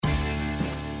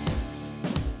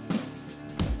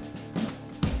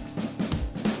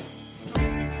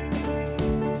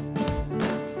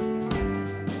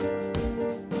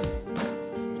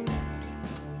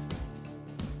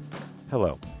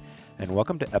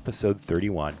welcome to episode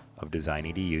 31 of Design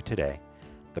EDU Today,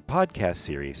 the podcast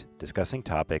series discussing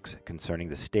topics concerning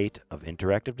the state of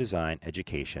interactive design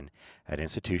education at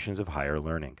institutions of higher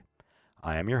learning.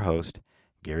 I am your host,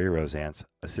 Gary Rosance,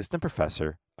 Assistant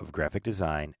Professor of Graphic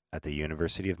Design at the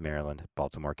University of Maryland,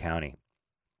 Baltimore County.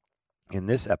 In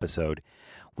this episode,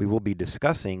 we will be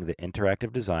discussing the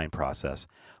interactive design process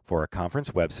for a conference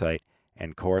website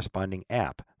and corresponding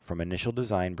app from initial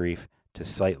design brief to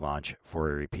site launch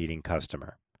for a repeating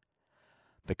customer.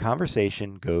 The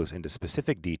conversation goes into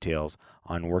specific details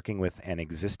on working with an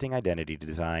existing identity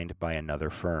designed by another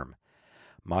firm,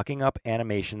 mocking up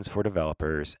animations for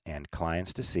developers and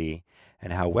clients to see,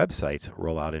 and how websites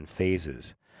roll out in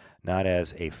phases, not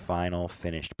as a final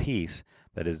finished piece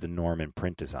that is the norm in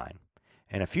print design.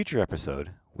 In a future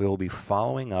episode, we will be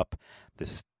following up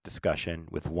this discussion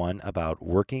with one about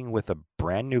working with a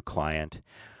brand new client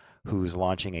who's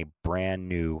launching a brand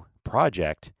new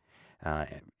project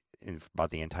about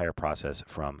the entire process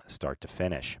from start to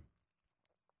finish.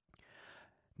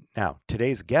 Now,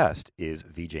 today's guest is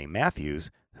VJ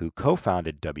Matthews, who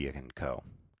co-founded W&Co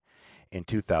in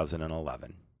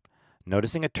 2011.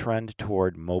 Noticing a trend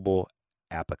toward mobile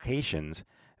applications,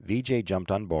 VJ jumped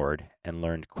on board and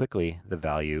learned quickly the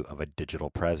value of a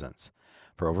digital presence.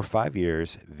 For over 5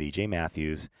 years, VJ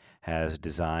Matthews has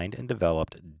designed and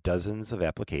developed dozens of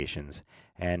applications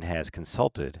and has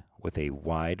consulted with a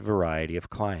wide variety of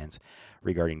clients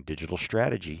regarding digital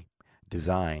strategy,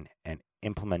 design, and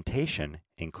implementation,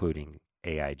 including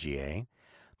AIGA,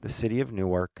 the City of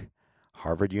Newark,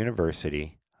 Harvard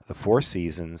University, the Four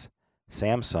Seasons,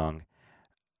 Samsung,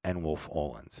 and Wolf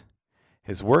Olins.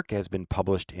 His work has been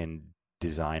published in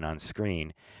Design on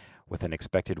Screen with an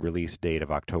expected release date of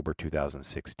October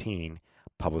 2016,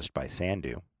 published by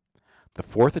Sandu. The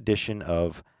fourth edition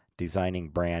of Designing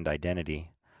Brand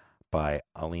Identity by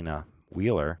Alina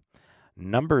Wheeler,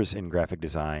 Numbers in Graphic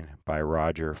Design by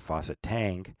Roger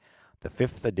Fawcett-Tang, the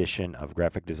fifth edition of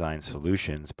Graphic Design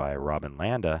Solutions by Robin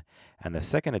Landa, and the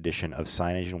second edition of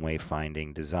Signage and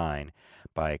Wayfinding Design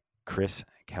by Chris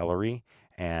Kellery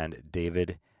and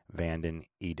David Vanden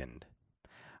Edend.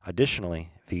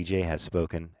 Additionally, VJ has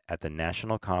spoken at the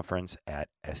National Conference at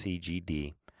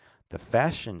SEGD, the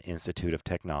Fashion Institute of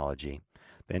Technology,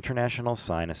 the International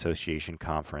Sign Association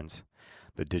Conference,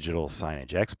 the Digital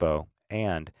Signage Expo,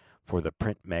 and for the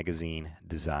Print Magazine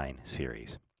Design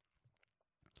Series.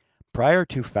 Prior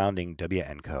to founding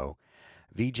W&Co,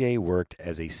 VJ worked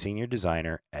as a senior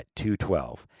designer at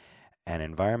 212, an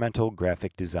environmental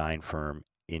graphic design firm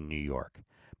in New York.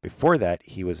 Before that,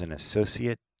 he was an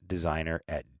associate designer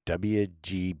at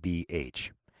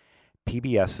WGBH,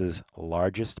 PBS's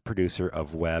largest producer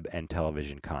of web and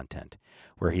television content,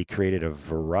 where he created a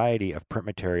variety of print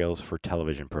materials for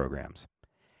television programs.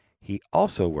 He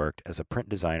also worked as a print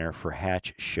designer for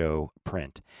Hatch Show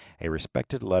Print, a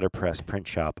respected letterpress print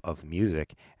shop of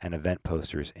music and event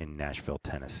posters in Nashville,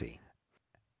 Tennessee.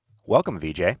 Welcome,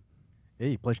 VJ.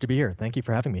 Hey, pleasure to be here. Thank you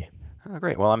for having me. Oh,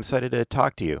 great. Well, I'm excited to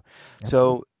talk to you.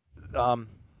 Absolutely. So,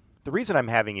 the reason I'm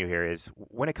having you here is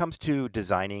when it comes to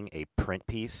designing a print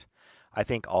piece, I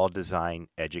think all design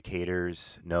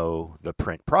educators know the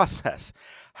print process.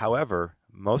 However,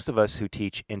 most of us who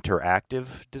teach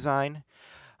interactive design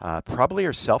probably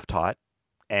are self-taught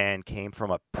and came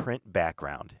from a print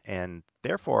background, and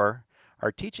therefore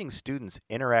are teaching students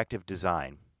interactive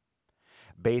design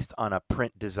based on a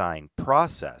print design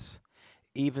process,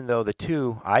 even though the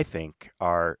two, I think,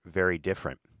 are very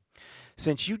different.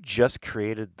 Since you just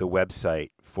created the website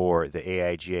for the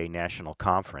AIGA National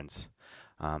Conference,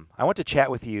 I want to chat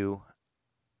with you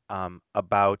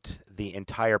about the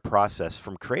entire process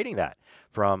from creating that,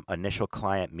 from initial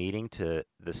client meeting to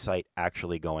the site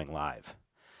actually going live.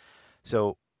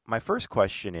 So my first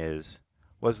question is,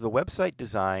 was the website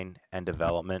design and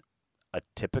development a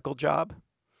typical job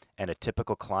and a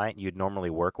typical client you'd normally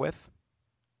work with?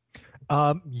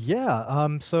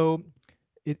 So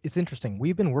it's interesting.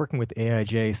 We've been working with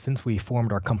AIJ since we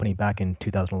formed our company back in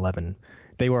 2011.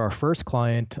 They were our first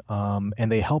client,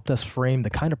 and they helped us frame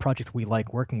the kind of projects we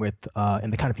like working with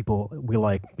and the kind of people we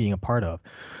like being a part of.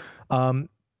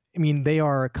 They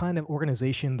are a kind of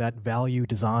organization that value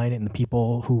design and the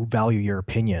people who value your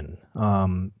opinion.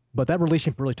 But that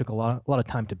relationship really took a lot of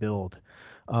time to build.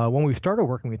 When we started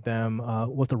working with them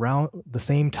was around the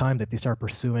same time that they started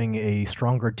pursuing a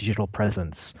stronger digital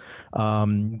presence.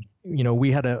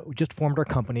 We had just formed our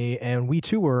company, and we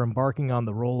too were embarking on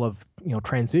the role of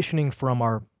transitioning from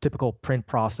our typical print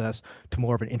process to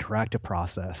more of an interactive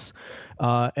process.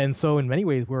 And so in many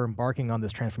ways, we're embarking on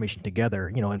this transformation together,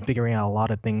 and figuring out a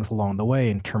lot of things along the way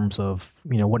in terms of,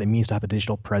 what it means to have a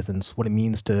digital presence, what it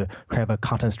means to have a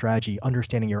content strategy,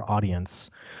 understanding your audience.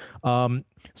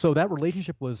 So that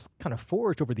relationship was kind of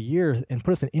forged over the years and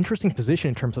put us in an interesting position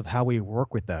in terms of how we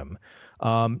work with them.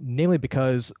 Namely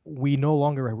because we no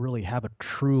longer really have a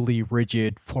truly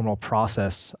rigid formal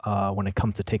process when it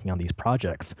comes to taking on these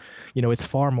projects. It's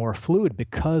far more fluid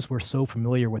because we're so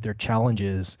familiar with their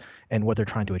challenges and what they're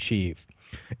trying to achieve.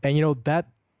 And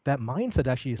that mindset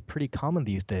actually is pretty common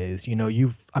these days.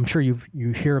 I'm sure you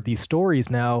hear of these stories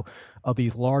now of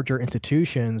these larger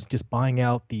institutions just buying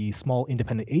out the small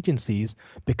independent agencies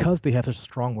because they have such a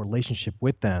strong relationship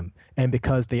with them and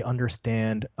because they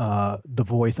understand the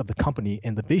voice of the company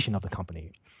and the vision of the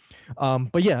company.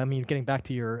 But yeah, I mean, getting back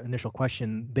to your initial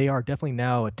question, they are definitely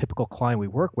now a typical client we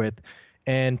work with,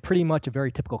 and pretty much a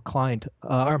very typical client, or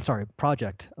I'm sorry,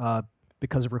 project,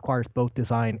 because it requires both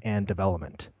design and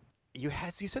development. You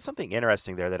said something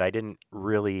interesting there that I didn't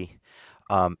really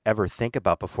ever think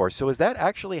about before. So is that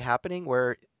actually happening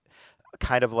where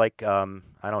kind of like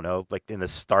I don't know, like in the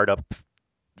startup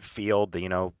field,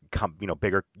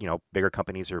 bigger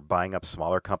companies are buying up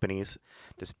smaller companies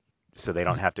just so they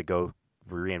don't have to go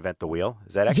reinvent the wheel?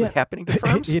 Is that actually Yeah, happening to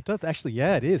firms? it does actually.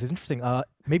 Yeah, it is. It's interesting.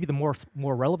 Maybe the more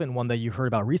relevant one that you heard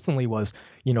about recently was,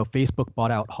 Facebook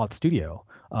bought out Hot Studio.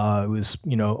 It was,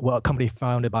 a company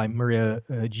founded by Maria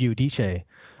Giudice.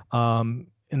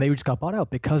 And they just got bought out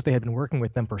because they had been working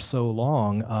with them for so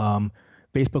long.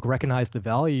 Facebook recognized the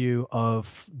value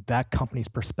of that company's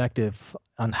perspective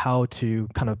on how to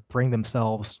kind of bring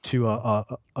themselves to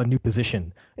a new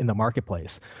position in the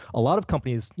marketplace. A lot of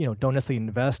companies, don't necessarily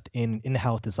invest in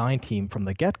in-house design team from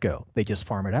the get-go. They just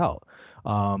farm it out,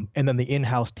 and then the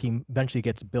in-house team eventually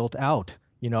gets built out.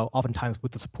 Oftentimes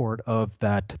with the support of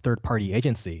that third-party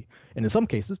agency, and in some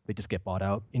cases they just get bought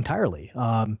out entirely,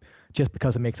 just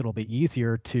because it makes it a little bit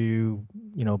easier to,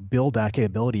 build that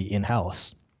capability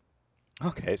in-house.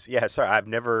 Okay, so yeah, sorry, I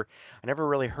never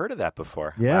really heard of that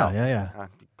before. Yeah, Wow, yeah, I'm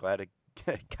glad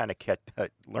to kind of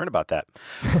learn about that.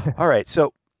 All right,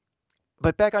 so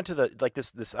but back onto the like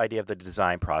this idea of the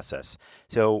design process.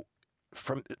 So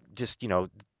from just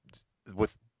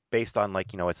with based on like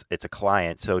it's a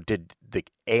client. So did the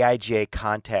AIGA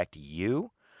contact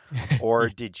you, or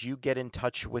yeah. did you get in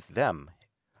touch with them?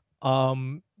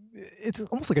 It's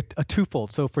almost like a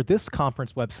twofold. So for this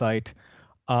conference website,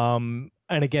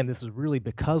 and again, this is really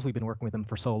because we've been working with them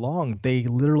for so long. They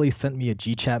literally sent me a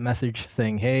GChat message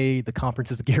saying, "Hey, the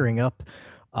conference is gearing up,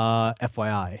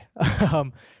 FYI."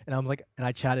 And and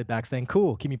I chatted back saying,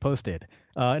 "Cool, keep me posted."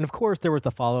 And of course, there was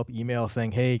the follow-up email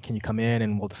saying, "Hey, can you come in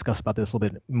and we'll discuss about this a little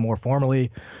bit more formally."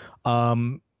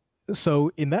 Um,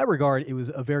 so in that regard, it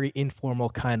was a very informal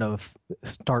kind of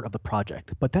start of the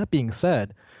project. But that being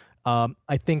said,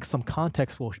 I think some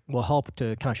context will help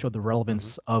to kind of show the Hmm.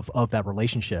 relevance of that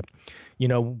relationship.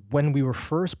 When we were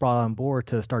first brought on board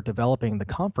to start developing the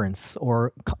conference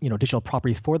or digital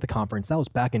properties for the conference, that was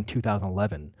back in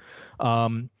 2011.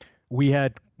 Um, we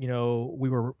had we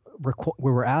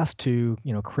were asked to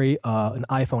create an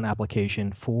iPhone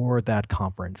application for that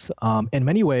conference. In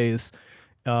many ways,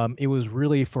 it was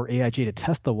really for AIG to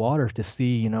test the waters to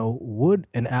see, would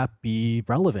an app be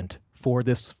relevant for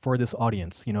this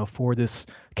audience, for this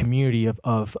community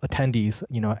of attendees,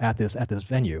 at this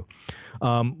venue.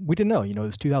 We didn't know, it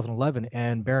was 2011,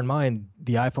 and bear in mind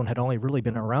the iPhone had only really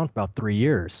been around for about 3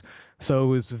 years, so it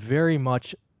was very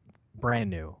much brand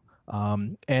new.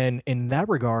 And in that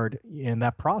regard, in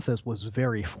that process was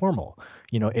very formal.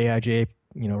 AIJ,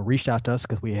 reached out to us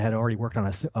because we had already worked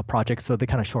on a project, so they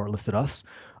kind of shortlisted us.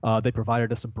 They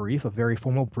provided us a brief, a very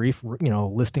formal brief,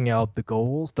 listing out the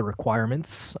goals, the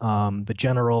requirements, the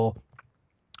general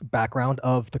background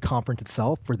of the conference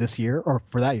itself for this year or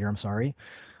for that year. I'm sorry.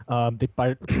 They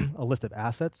provided a list of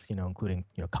assets, including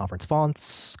conference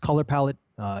fonts, color palette,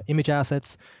 image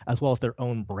assets, as well as their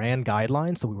own brand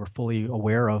guidelines. So we were fully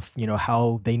aware of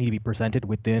how they need to be presented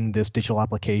within this digital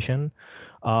application,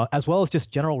 as well as just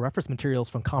general reference materials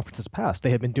from conferences past. They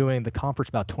had been doing the conference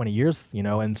about 20 years,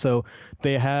 and so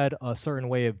they had a certain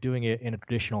way of doing it in a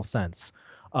traditional sense.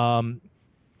 Um,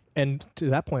 and to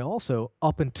that point also,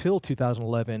 up until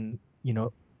 2011,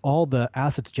 all the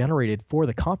assets generated for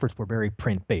the conference were very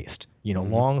print based, Hmm.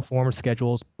 long form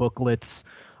schedules, booklets,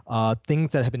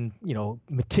 things that have been,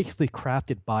 meticulously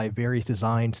crafted by various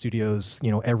design studios,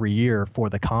 every year for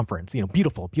the conference,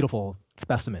 beautiful, beautiful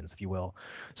specimens, if you will.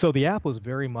 So the app was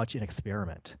very much an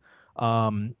experiment.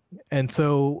 Um, and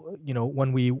so,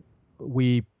 when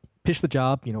we pitched the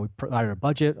job. We provided a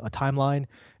budget, a timeline,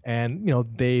 and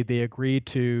they agreed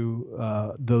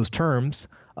to those terms,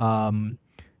 and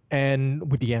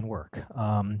we began work.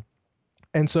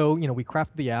 And so, we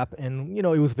crafted the app, and it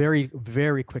was very,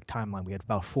 very quick timeline. We had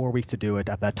about 4 weeks to do it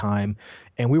at that time,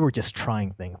 and we were just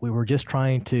trying things. We were just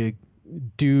trying to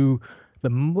do the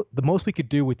most we could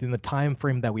do within the time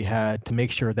frame that we had to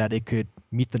make sure that it could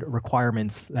meet the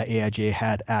requirements that AIGA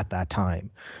had at that time.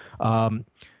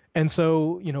 And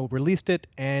so, released it,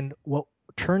 and what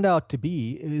turned out to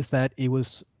be is that it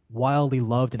was wildly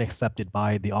loved and accepted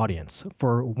by the audience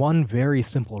for one very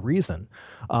simple reason.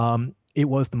 It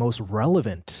was the most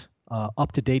relevant,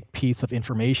 up-to-date piece of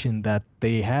information that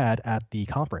they had at the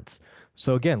conference.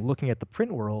 So again, looking at the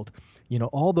print world,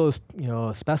 all those,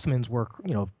 specimens were,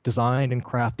 designed and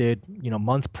crafted,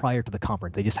 months prior to the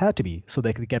conference. They just had to be so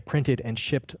they could get printed and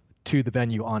shipped to the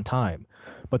venue on time.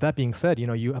 But that being said,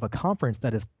 you have a conference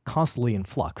that is constantly in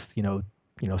flux.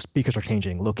 Speakers are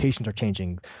changing, locations are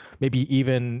changing, maybe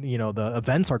even, the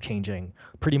events are changing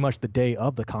pretty much the day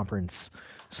of the conference.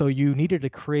 So you needed to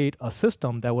create a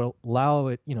system that would allow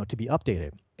it, to be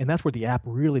updated. And that's where the app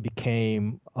really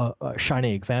became a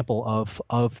shining example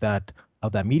of that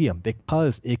medium,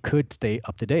 because it could stay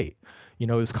up to date. It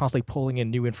was constantly pulling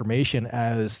in new information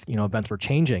as, events were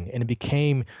changing, and it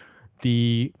became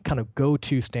the kind of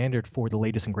go-to standard for the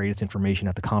latest and greatest information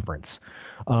at the conference.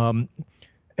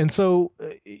 And so,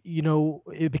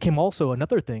 it became also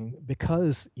another thing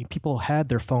because people had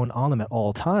their phone on them at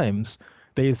all times.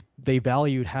 They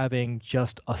valued having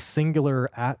just a singular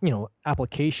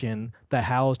application that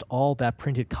housed all that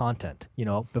printed content.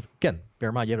 But again, bear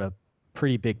in mind you have a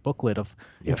pretty big booklet of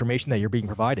information that you're being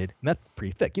provided, and that's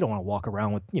pretty thick. You don't want to walk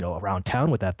around with around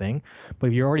town with that thing. But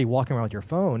if you're already walking around with your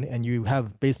phone and you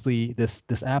have basically this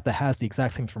app that has the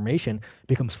exact same information, it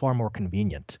becomes far more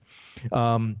convenient.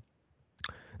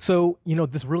 So,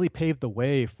 this really paved the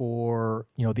way for,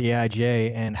 the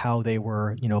AIGA and how they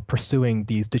were, pursuing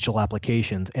these digital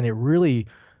applications. And it really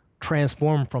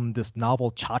transformed from this novel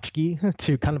tchotchke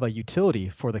to kind of a utility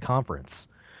for the conference.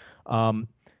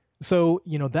 So,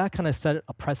 that kind of set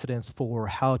a precedence for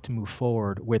how to move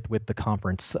forward with the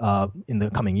conference in the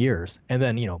coming years. And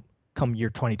then, come year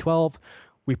 2012,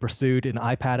 we pursued an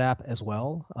iPad app as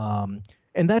well.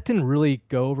 And that didn't really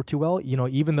go over too well.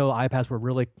 Even though iPads were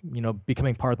really,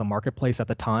 becoming part of the marketplace at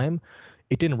the time,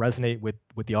 it didn't resonate with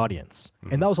the audience.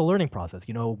 Mm-hmm. And that was a learning process.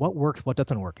 What works, what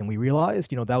doesn't work. And we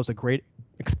realized, that was a great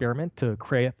experiment to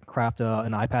craft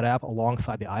an iPad app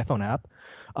alongside the iPhone app.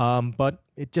 But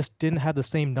it just didn't have the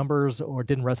same numbers or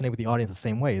didn't resonate with the audience the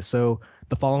same way. So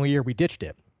the following year, we ditched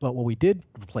it. But what we did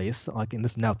replace, and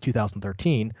this is now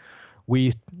 2013,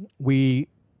 we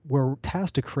were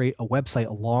tasked to create a website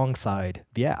alongside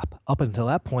the app. Up until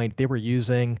that point, they were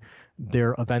using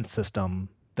their event system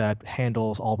that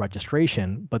handles all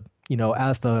registration. But,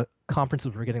 as the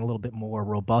conferences were getting a little bit more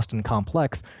robust and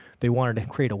complex, they wanted to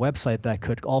create a website that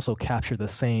could also capture the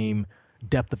same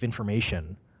depth of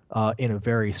information in a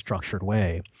very structured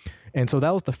way. And so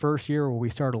that was the first year where we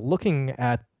started looking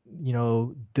at,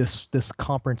 this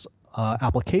conference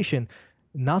application,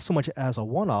 not so much as a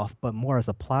one-off, but more as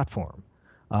a platform.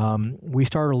 We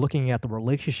started looking at the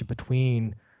relationship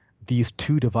between these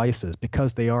two devices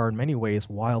because they are in many ways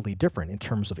wildly different in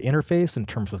terms of interface, in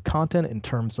terms of content, in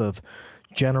terms of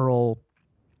general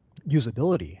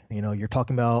usability. You're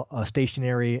talking about a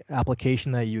stationary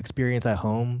application that you experience at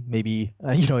home, maybe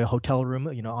a hotel room,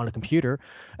 on a computer,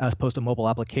 as opposed to a mobile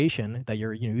application that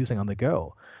you're using on the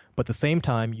go. But at the same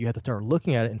time, you have to start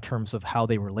looking at it in terms of how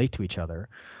they relate to each other.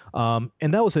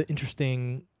 And that was an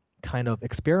interesting kind of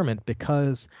experiment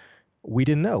because we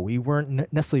didn't know. We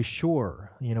weren't necessarily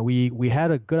sure. We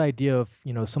had a good idea of,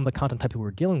 some of the content types we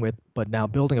were dealing with, but now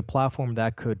building a platform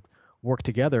that could work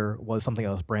together was something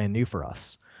that was brand new for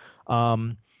us.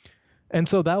 And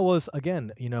so that was,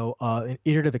 again, an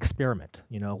iterative experiment.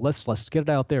 Let's get it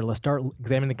out there. Let's start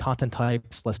examining the content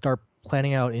types. Let's start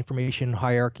planning out information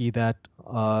hierarchy that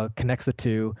connects the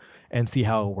two and see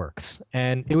how it works.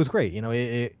 And it was great.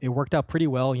 It worked out pretty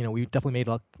well. We definitely made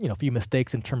a few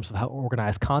mistakes in terms of how to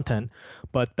organize content,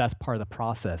 but that's part of the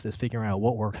process is figuring out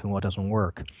what works and what doesn't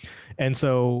work. And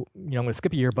so, I'm going to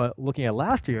skip a year, but looking at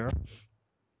last year,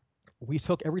 we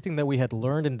took everything that we had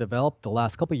learned and developed the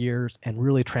last couple of years and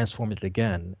really transformed it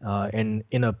again, and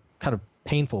in a kind of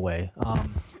painful way.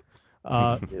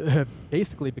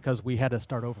 Basically because we had to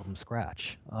start over from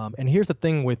scratch. And here's the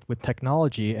thing with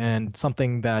technology and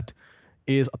something that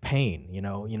is a pain,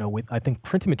 with, I think,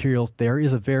 printing materials, there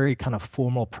is a very kind of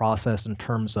formal process in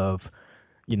terms of,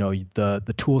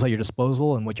 the tools at your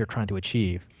disposal and what you're trying to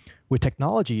achieve. with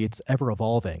technology, it's ever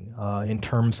evolving in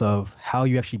terms of how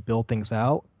you actually build things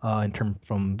out, in terms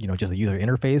from just a user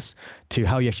interface to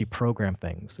how you actually program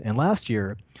things. And last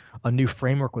year, a new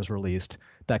framework was released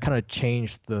that kind of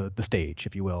changed the stage,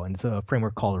 if you will. And it's a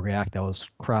framework called React that was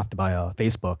crafted by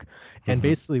Facebook. And Hmm.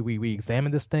 basically, we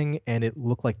examined this thing, and it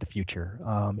looked like the future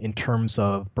in terms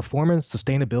of performance,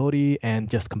 sustainability, and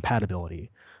just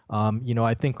compatibility.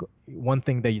 I think one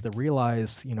thing that you have to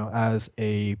realize, as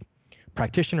a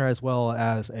practitioner as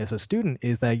a student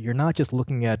is that you're not just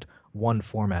looking at one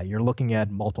format. You're looking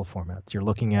at multiple formats. You're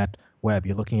looking at web.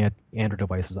 You're looking at Android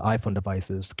devices, iPhone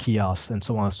devices, kiosks, and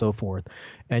so on and so forth.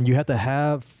 And you have to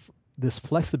have this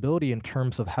flexibility in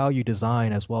terms of how you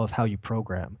design as well as how you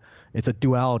program. It's a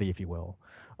duality, if you will.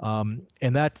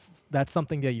 And that's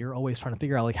something that you're always trying to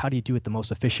figure out, like how do you do it the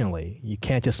most efficiently? You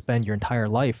can't just spend your entire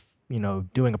life,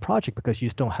 doing a project because you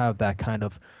just don't have that kind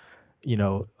of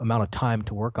amount of time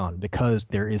to work on because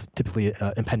there is typically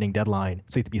an impending deadline.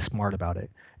 So you have to be smart about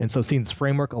it. And so seeing this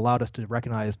framework allowed us to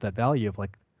recognize that value of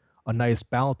like a nice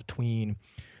balance between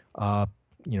uh,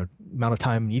 amount of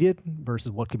time needed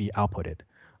versus what could be outputted.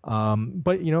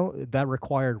 But that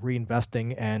required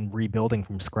reinvesting and rebuilding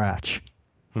from scratch.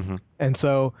 Hmm. And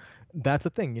so that's the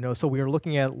thing, so we are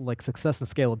looking at like success and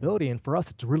scalability. And for us,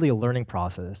 it's really a learning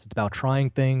process. It's about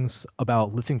trying things,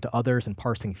 about listening to others and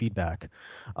parsing feedback.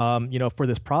 For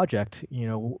this project,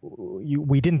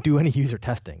 we didn't do any user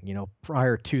testing,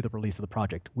 prior to the release of the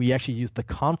project. We actually used the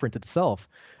conference itself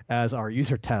as our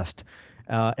user test.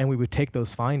 And we would take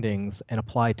those findings and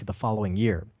apply it to the following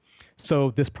year.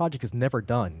 So this project is never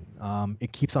done.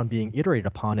 It keeps on being iterated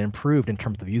upon and improved in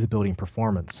terms of usability and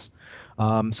performance.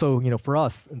 So for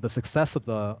us, the success of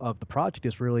the project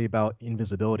is really about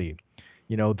invisibility.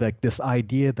 Like this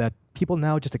idea that people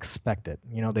now just expect it.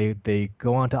 They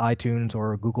go onto iTunes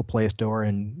or Google Play Store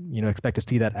and expect to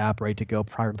see that app ready to go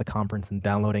prior to the conference and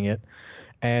downloading it.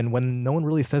 And when no one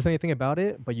really says anything about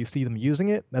it, but you see them using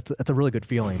it, that's a really good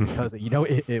feeling because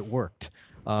it worked.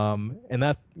 And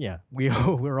that's yeah,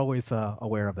 we're always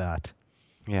aware of that.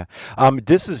 Yeah.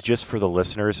 This is just for the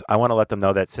listeners. I want to let them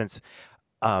know that since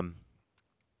um,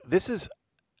 this is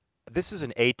this is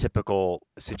an atypical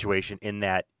situation in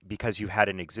that because you had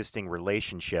an existing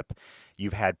relationship,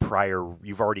 you've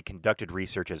already conducted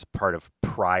research as part of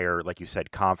prior, like you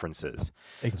said, conferences.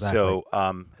 Exactly.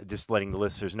 So just letting the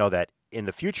listeners know that in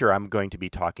the future, I'm going to be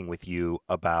talking with you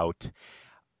about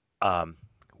um,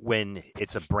 when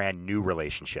it's a brand new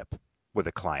relationship with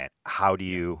a client. How do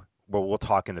you? Well, we'll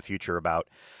talk in the future about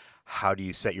how do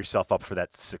you set yourself up for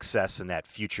that success and that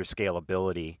future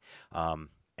scalability,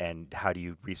 and how do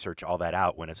you research all that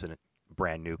out when it's a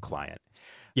brand new client,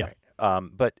 Yeah. right?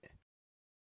 But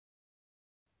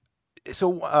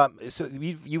so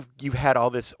you've had all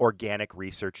this organic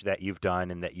research that you've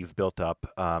done and that you've built up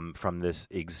from this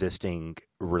existing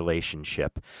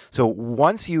relationship. So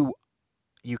once you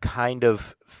kind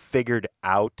of figured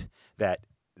out that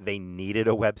they needed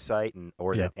a website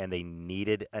Yeah. and they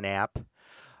needed an app.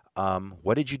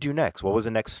 What did you do next? What was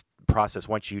the next process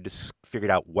once you just figured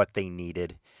out what they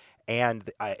needed? And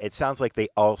it sounds like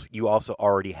you also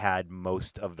already had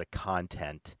most of the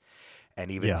content and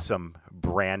even Yeah. some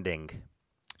branding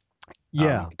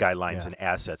Yeah. guidelines Yeah. and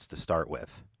assets to start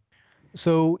with.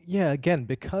 So yeah, again,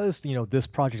 because this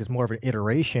project is more of an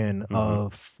iteration Hmm.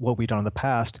 of what we've done in the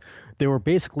past, there were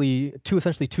basically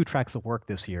essentially two tracks of work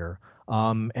this year,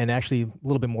 and actually a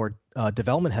little bit more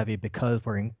development heavy because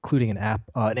we're including an app,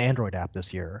 an Android app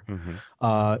this year. Hmm.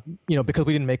 Uh, because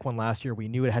we didn't make one last year, we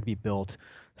knew it had to be built.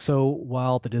 So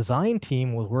while the design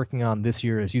team was working on this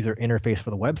year's user interface for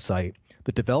the website,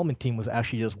 the development team was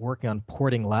actually just working on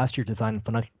porting last year's design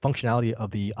functionality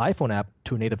of the iPhone app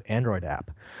to a native Android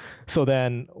app. So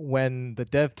then when the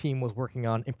dev team was working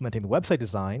on implementing the website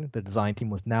design, the design team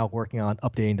was now working on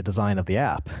updating the design of the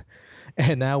app.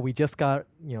 And now we just got,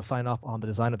 sign off on the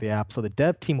design of the app. So the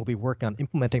dev team will be working on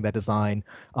implementing that design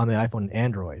on the iPhone and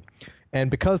Android. And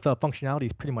because the functionality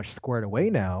is pretty much squared away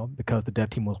now, because the dev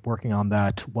team was working on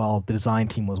that while the design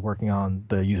team was working on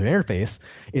the user interface,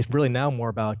 it's really now more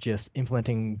about just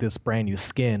implementing this brand new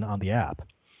skin on the app.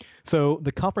 So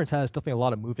the conference has definitely a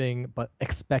lot of moving but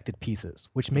expected pieces,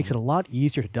 which makes Hmm. it a lot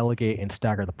easier to delegate and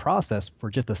stagger the process for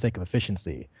just the sake of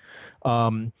efficiency.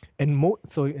 And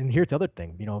here's the other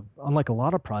thing, unlike a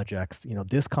lot of projects,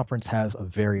 this conference has a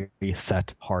very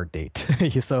set hard date.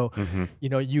 So, Hmm.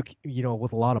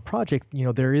 with a lot of projects,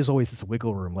 there is always this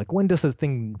wiggle room. Like when does the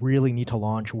thing really need to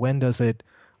launch? When does it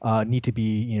need to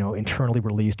be, internally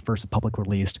released versus public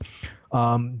released?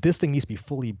 This thing needs to be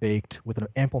fully baked with an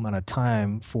ample amount of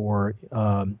time for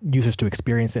users to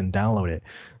experience it and download it.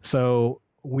 So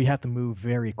we have to move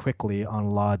very quickly on a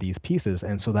lot of these pieces,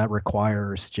 and so that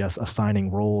requires just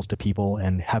assigning roles to people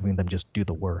and having them just do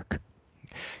the work.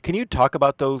 Can you talk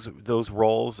about those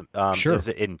roles? Sure. Is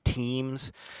it in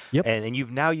teams? Yep. And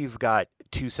you've got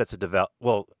two sets of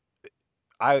Well,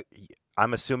 I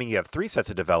I'm assuming you have three sets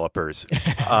of developers.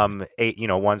 Eight,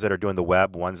 ones that are doing the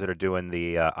web, ones that are doing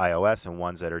the iOS, and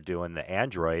ones that are doing the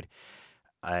Android.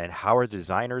 And how are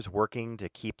designers working to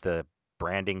keep the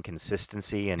branding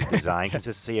consistency and design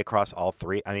consistency across all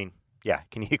three? I mean, yeah.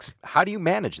 How do you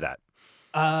manage that?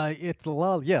 It's a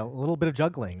lot, yeah, a little bit of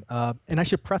juggling. And I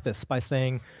should preface by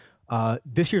saying,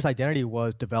 this year's identity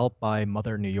was developed by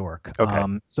Mother New York.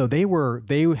 Okay. So they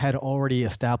had already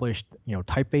established,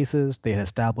 typefaces. They had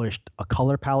established a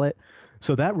color palette.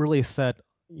 So that really set,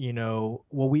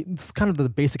 it's kind of the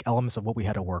basic elements of what we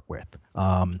had to work with.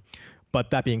 But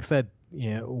that being said,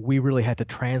 we really had to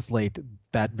translate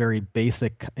that very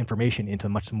basic information into a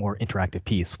much more interactive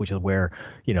piece, which is where,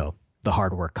 the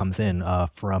hard work comes in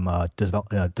from a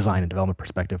design and development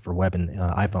perspective for web and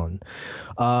iPhone.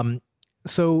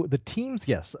 So the teams,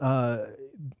 yes,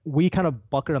 we kind of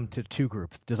bucket them to two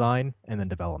groups: design and then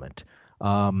development.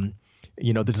 Um,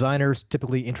 the designers,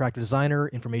 typically interactive designer,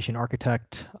 information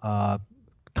architect,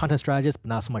 content strategist, but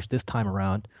not so much this time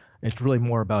around. It's really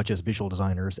more about just visual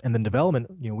designers. And then development,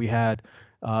 we had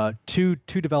two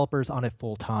developers on it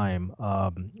full time,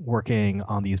 working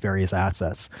on these various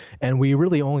assets. And we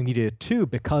really only needed two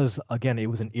because, again,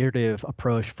 it was an iterative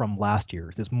approach from last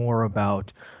year's. It's more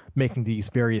about making these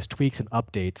various tweaks and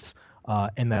updates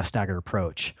in that staggered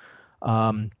approach.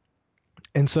 Um,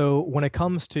 and so when it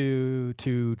comes to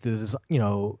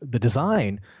the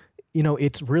design,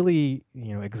 it's really,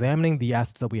 examining the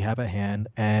assets that we have at hand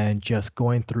and just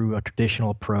going through a traditional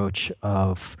approach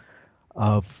of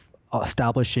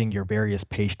establishing your various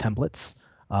page templates,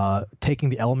 taking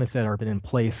the elements that have been in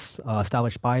place,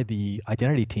 established by the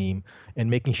identity team, and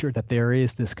making sure that there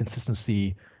is this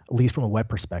consistency, at least from a web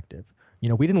perspective.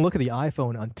 We didn't look at the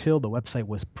iPhone until the website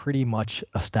was pretty much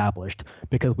established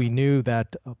because we knew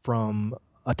that from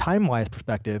a time-wise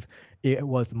perspective, it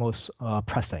was the most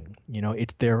pressing.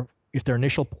 It's their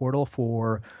initial portal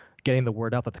for getting the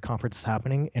word out that the conference is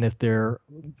happening, and it's their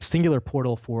singular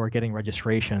portal for getting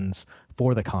registrations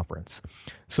for the conference.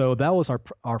 So that was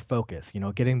our focus,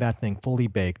 getting that thing fully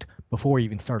baked before we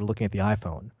even started looking at the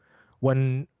iPhone.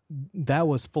 When that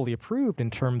was fully approved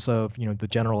in terms of the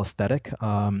general aesthetic,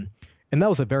 and that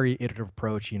was a very iterative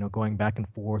approach, going back and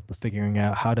forth with figuring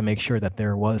out how to make sure that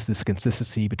there was this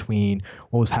consistency between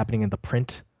what was happening in the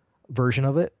print version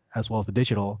of it as well as the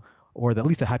digital, or at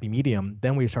least a happy medium.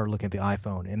 Then we started looking at the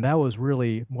iPhone, and that was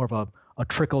really more of a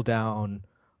trickle down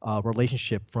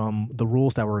relationship from the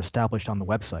rules that were established on the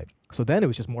website. So then it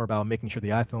was just more about making sure the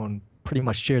iPhone pretty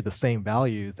much shared the same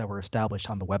values that were established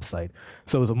on the website.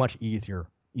 So it was a much easier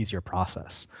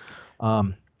process.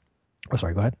 Oh,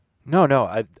 sorry, go ahead. No,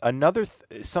 no.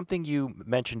 Something you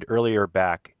mentioned earlier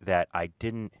back that I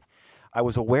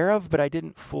was aware of, but I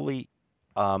didn't fully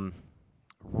um,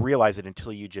 realize it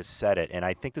until you just said it. And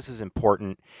I think this is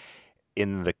important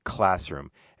in the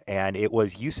classroom. And it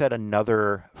was, you said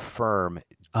another firm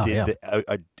Oh, did yeah.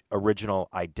 the original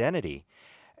identity.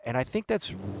 And I think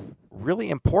that's really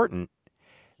important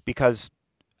because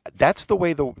that's the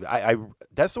way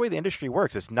that's the way the industry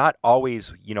works. It's not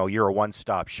always, you're a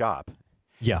one-stop shop.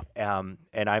 Yeah. And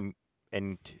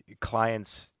and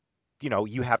clients,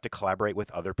 you have to collaborate with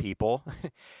other people,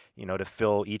 to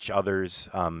fill each other's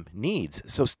needs.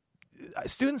 So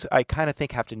students, I kind of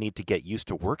think, have to need to get used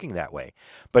to working that way.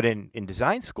 But in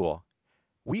design school,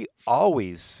 we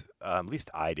always, at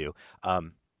least I do,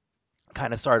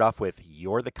 kind of start off with,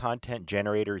 you're the content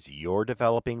generators, you're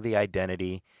developing the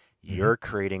identity, Hmm. you're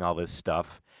creating all this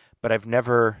stuff. But I've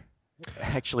never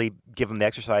actually given the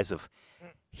exercise of,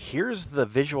 here's the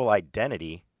visual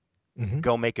identity, Hmm.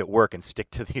 go make it work and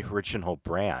stick to the original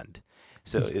brand.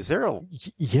 So is there a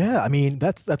Yeah, I mean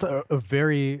that's a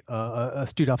very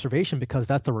astute observation because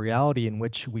that's the reality in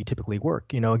which we typically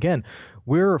work. Again,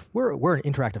 we're an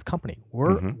interactive company.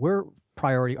 Mhm. Our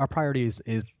priority is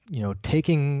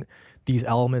taking these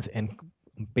elements and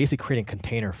basically creating a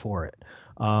container for it.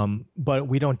 But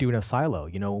we don't do it in a silo.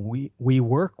 We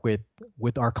work with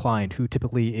our client who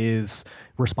typically is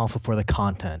responsible for the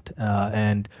content,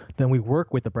 and then we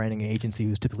work with the branding agency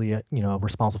who's typically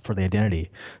responsible for the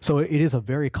identity. So it is a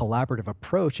very collaborative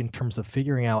approach in terms of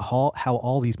figuring out how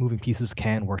all these moving pieces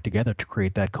can work together to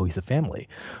create that cohesive family.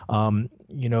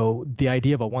 The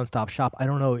idea of a one-stop shop, I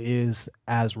don't know, is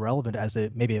as relevant as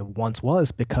it maybe it once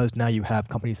was because now you have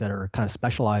companies that are kind of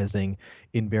specializing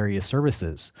in various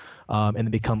services, and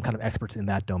they become kind of experts in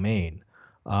that domain.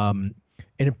 Um,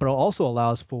 But it also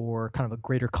allows for kind of a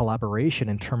greater collaboration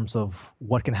in terms of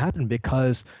what can happen,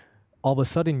 because all of a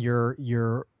sudden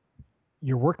you're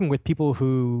working with people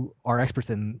who are experts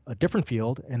in a different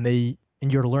field, and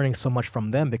you're learning so much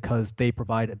from them because they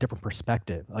provide a different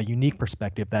perspective, a unique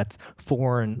perspective that's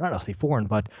foreign, not necessarily foreign,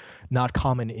 but not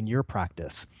common in your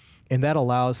practice. And that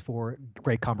allows for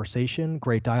great conversation,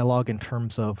 great dialogue in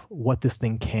terms of what this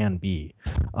thing can be.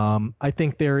 I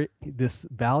think this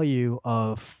value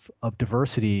of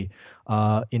diversity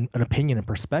in an opinion and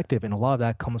perspective, and a lot of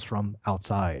that comes from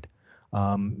outside.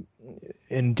 Um,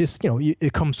 and just,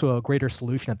 it comes to a greater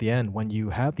solution at the end when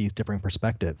you have these differing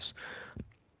perspectives.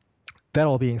 That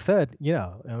all being said,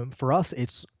 for us,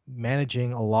 it's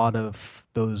managing a lot of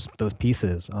those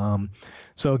pieces.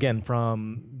 So again,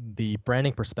 from the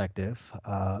branding perspective,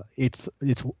 it's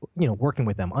working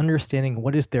with them, understanding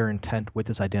what is their intent with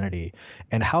this identity,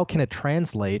 and how can it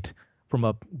translate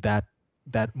from that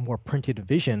more printed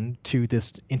vision to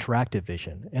this interactive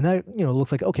vision. And that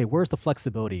looks like, okay, where's the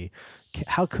flexibility?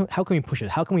 How can we push it?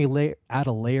 How can we add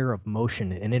a layer of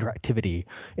motion and interactivity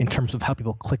in terms of how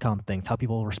people click on things, how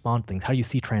people respond to things, how you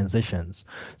see transitions?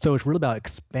 So it's really about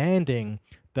expanding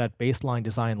that baseline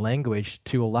design language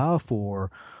to allow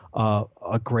for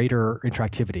a greater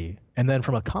interactivity. And then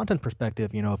from a content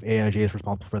perspective, if AIJ is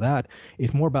responsible for that,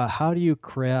 it's more about how do you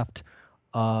craft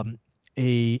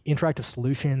a interactive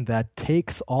solution that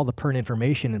takes all the pertinent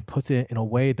information and puts it in a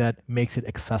way that makes it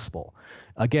accessible.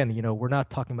 Again, we're not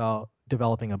talking about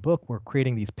developing a book. We're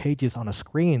creating these pages on a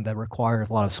screen that requires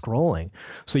a lot of scrolling.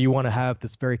 So you want to have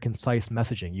this very concise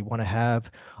messaging. You want to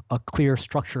have a clear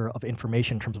structure of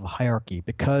information in terms of a hierarchy,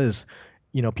 because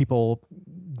people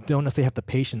don't necessarily have the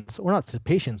patience, or not the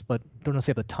patience, but don't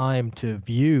necessarily have the time to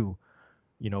view,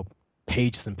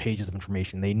 pages and pages of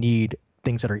information. They need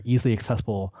things that are easily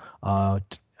accessible,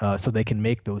 so they can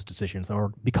make those decisions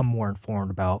or become more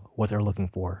informed about what they're looking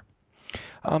for.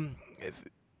 Um,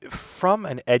 from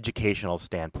an educational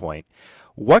standpoint,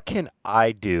 what can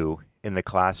I do in the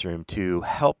classroom to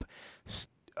help?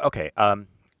 Okay,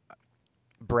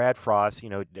 Brad Frost,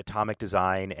 Atomic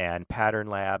Design and Pattern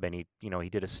Lab, and he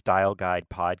did a Style Guide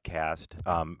podcast,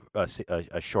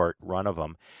 a short run of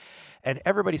them, and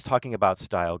everybody's talking about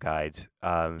style guides.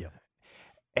 Yep.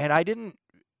 And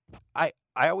I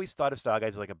always thought of style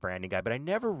guides as like a branding guide, but I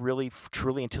never really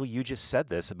truly, until you just said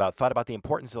this, thought about the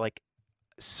importance of, like,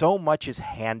 so much is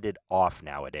handed off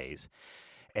nowadays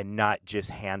and not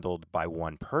just handled by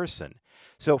one person.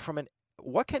 So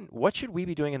what should we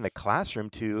be doing in the classroom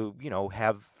to,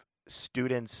 have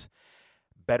students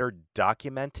better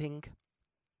documenting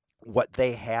what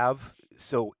they have,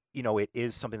 so, it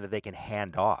is something that they can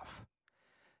hand off?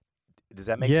 Does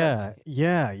that make sense?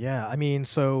 Yeah. I mean,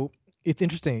 so it's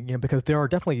interesting, because there are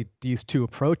definitely these two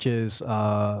approaches, in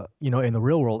the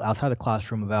real world outside the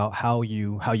classroom about how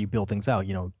you build things out.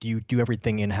 Do you do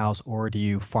everything in house, or do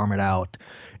you farm it out?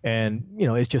 And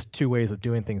it's just two ways of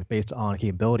doing things based on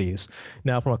capabilities.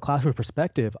 Now, from a classroom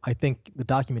perspective, I think the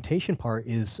documentation part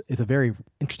is a very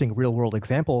interesting real world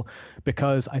example,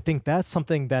 because I think that's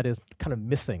something that is kind of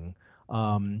missing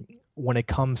when it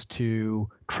comes to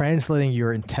translating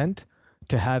your intent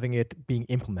to having it being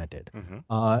implemented.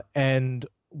 Mm-hmm. And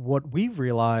what we've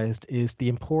realized is the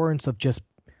importance of just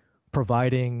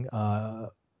providing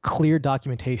clear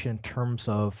documentation in terms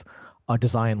of a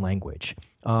design language.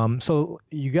 So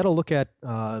you got to look at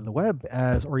the web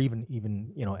as, or even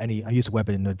any. I use the web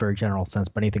in a very general sense,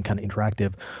 but anything kind of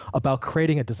interactive about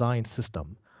creating a design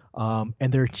system.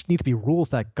 And there needs to be rules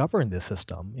that govern this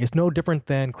system. It's no different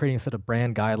than creating a set of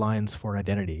brand guidelines for an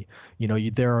identity.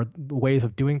 There are ways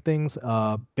of doing things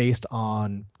based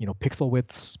on pixel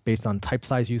widths, based on type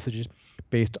size usages,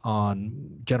 based on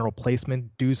general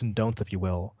placement, do's and don'ts, if you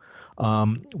will.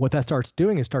 What that starts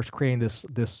doing is starts creating this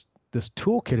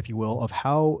toolkit, if you will, of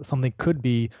how something could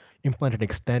be implemented and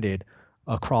extended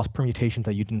across permutations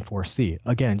that you didn't foresee.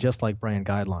 Again, just like brand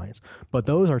guidelines, but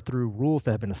those are through rules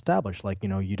that have been established. Like,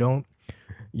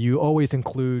 you always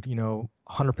include,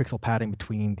 100 pixel padding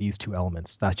between these two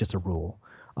elements. That's just a rule.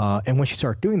 And once you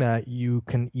start doing that, you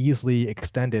can easily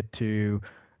extend it to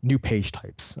new page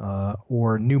types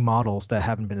or new models that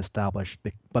haven't been established,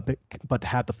 but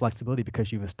have the flexibility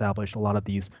because you've established a lot of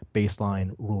these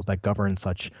baseline rules that govern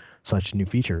such new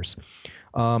features.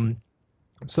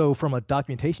 So from a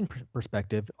documentation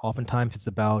perspective, oftentimes it's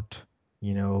about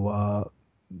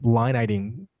line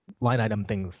item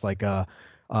things, like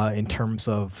in terms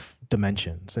of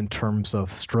dimensions, in terms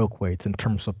of stroke weights, in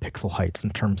terms of pixel heights, in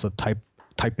terms of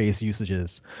type-based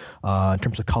usages, in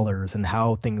terms of colors, and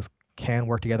how things can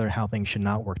work together and how things should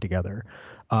not work together.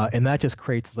 And that just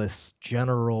creates this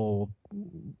general,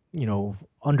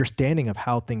 understanding of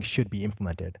how things should be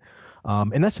implemented.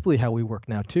 And that's really how we work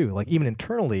now too. Like even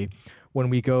internally, when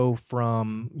we go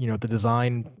from, the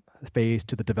design phase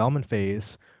to the development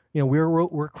phase,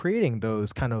 we're creating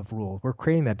those kind of rules. We're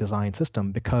creating that design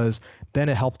system because then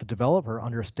it helps the developer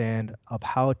understand of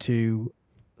how to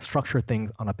structure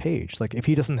things on a page. Like if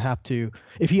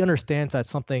he understands that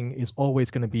something is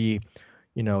always going to be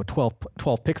 12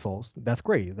 pixels, that's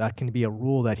great. That can be a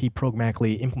rule that he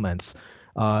programmatically implements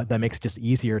that makes it just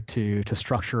easier to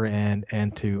structure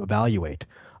and to evaluate.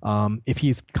 If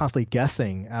he's constantly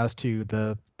guessing as to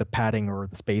the padding or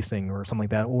the spacing or something like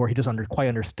that, or he doesn't quite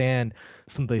understand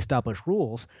some of the established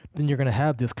rules, then you're going to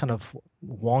have this kind of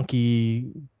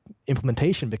wonky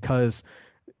implementation because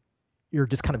he's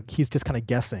just kind of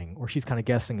guessing, or she's kind of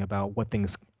guessing about what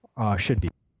things should be.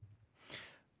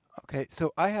 Okay,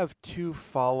 so I have two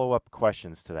follow-up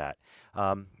questions to that.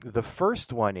 The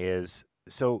first one is,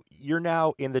 so you're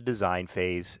now in the design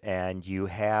phase, and you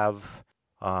have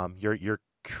you're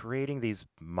creating these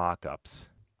mock-ups.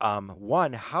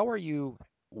 One, how are you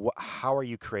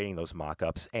creating those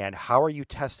mock-ups, and how are you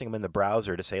testing them in the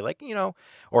browser to say, like,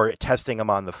 or testing them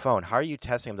on the phone? How are you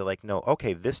testing them to, like, no,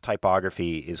 okay, this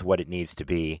typography is what it needs to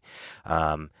be.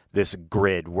 This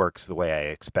grid works the way I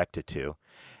expect it to,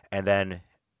 and then,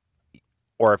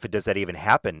 or if it does that even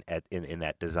happen in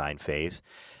that design phase?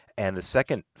 And the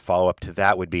second follow-up to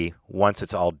that would be, once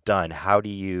it's all done, how do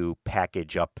you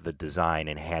package up the design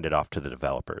and hand it off to the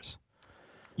developers?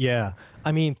 Yeah.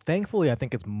 I mean, thankfully, I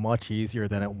think it's much easier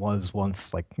than it was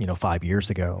once, like, 5 years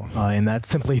ago. And that's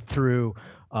simply through,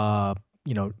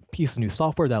 piece of new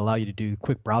software that allow you to do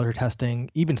quick browser testing.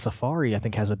 Even Safari, I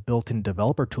think, has a built-in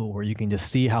developer tool where you can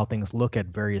just see how things look at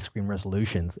various screen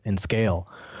resolutions and scale.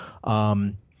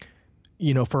 Um,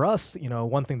 for us,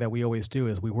 one thing that we always do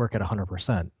is we work at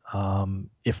 100%.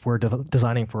 If we're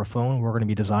designing for a phone, we're going to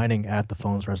be designing at the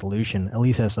phone's resolution, at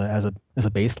least as a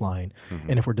baseline. Mm-hmm.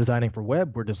 And if we're designing for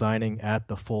web, we're designing at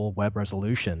the full web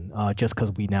resolution, just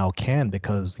because we now can,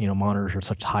 because monitors are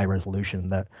such high resolution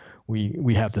that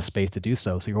we have the space to do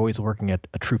so. So you're always working at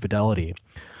a true fidelity.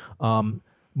 Um,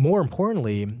 More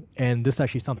importantly, and this is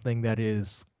actually something that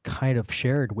is kind of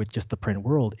shared with just the print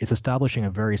world, is establishing a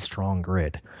very strong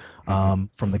grid Mm-hmm.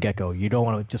 from the get-go. You don't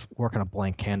want to just work on a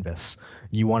blank canvas.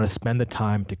 You want to spend the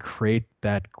time to create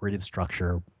that gridded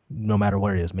structure, no matter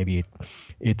what it is. Maybe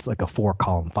it's like a 4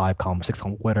 column, 5 column, 6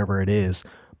 column, whatever it is.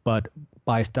 But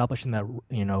by establishing that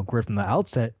grid from the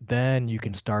outset, then you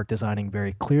can start designing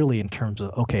very clearly in terms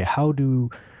of, okay, how do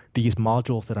these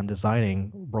modules that I'm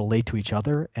designing relate to each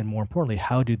other? And more importantly,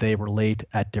 how do they relate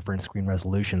at different screen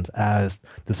resolutions as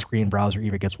the screen browser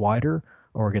either gets wider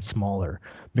or gets smaller?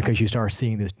 Because you start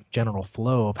seeing this general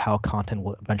flow of how content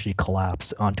will eventually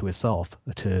collapse onto itself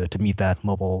to meet that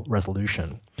mobile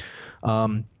resolution.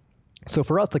 Um, so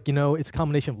for us, like, it's a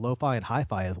combination of lo-fi and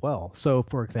hi-fi as well. So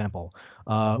for example,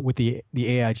 with the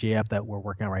AIG app that we're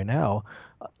working on right now,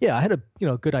 yeah, I had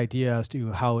a good idea as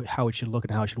to how it should look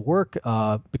and how it should work,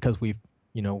 because we've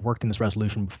worked in this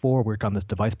resolution before, worked on this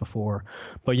device before,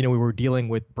 but we were dealing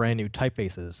with brand new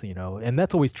typefaces, and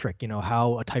that's always trick,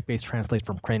 how a typeface translates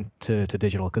from print to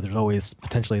digital, because there's always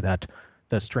potentially that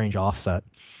strange offset.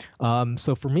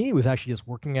 So for me, it was actually just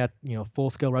working at full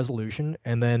scale resolution,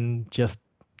 and then just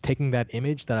taking that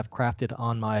image that I've crafted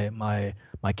on my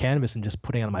canvas and just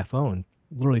putting it on my phone,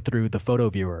 literally through the photo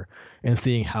viewer, and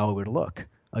seeing how it would look.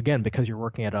 Again, because you're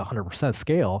working at 100%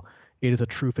 scale, it is a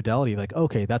true fidelity. Like,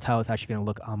 okay, that's how it's actually going to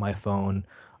look on my phone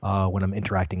when I'm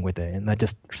interacting with it, and that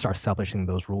just starts establishing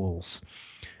those rules.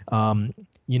 Um,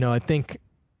 I think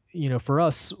for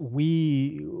us,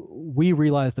 we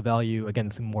realize the value. Again,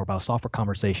 it's more about software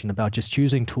conversation, about just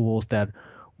choosing tools that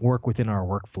work within our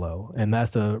workflow, and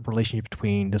that's a relationship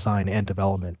between design and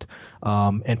development,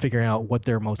 and figuring out what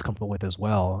they're most comfortable with as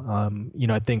well.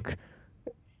 I think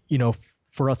you know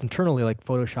for us internally, like,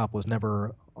 Photoshop was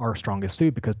never our strongest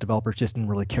suit because developers just didn't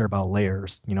really care about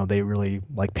layers. They really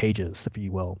like pages, if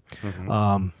you will. Mm-hmm.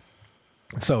 Um,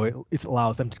 so it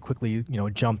allows them to quickly,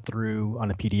 jump through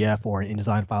on a PDF or an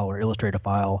InDesign file or Illustrator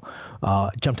file,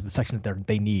 jump to the section that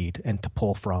they need and to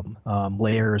pull from.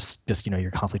 Layers, just,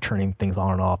 you're constantly turning things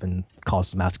on and off and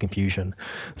causes mass confusion.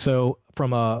 So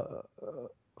from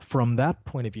that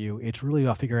point of view, it's really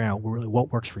about figuring out really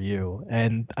what works for you.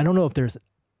 And I don't know if there's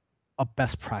a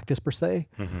best practice per se,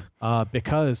 Mm-hmm.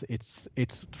 because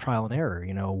it's trial and error.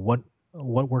 What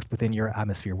what works within your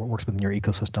atmosphere, what works within your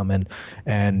ecosystem,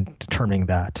 and determining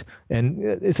that. And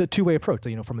it's a two-way approach.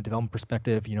 So, from a development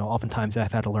perspective, oftentimes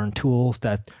I've had to learn tools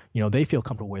that they feel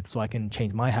comfortable with, so I can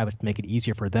change my habits to make it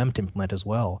easier for them to implement as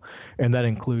well. And that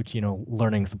includes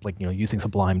learning like using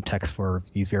Sublime Text for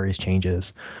these various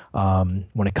changes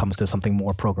when it comes to something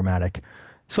more programmatic.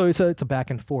 So it's a back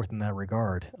and forth in that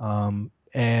regard.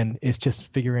 And it's just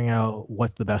figuring out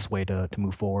what's the best way to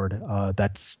move forward.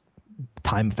 That's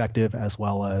time effective as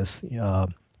well as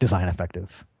design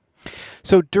effective.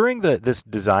 So during this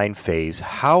design phase,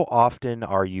 how often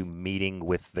are you meeting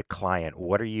with the client?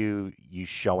 What are you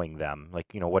showing them?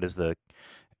 Like, what is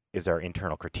there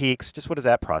internal critiques? Just what does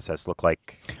that process look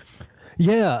like?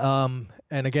 Yeah,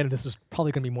 and again, this is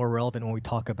probably going to be more relevant when we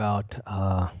talk about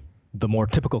the more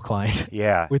typical client.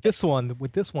 Yeah. With this one,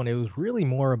 it was really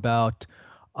more about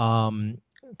kind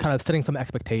of setting some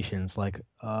expectations. Like,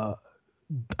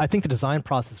 I think the design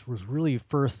process was really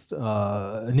first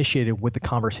initiated with the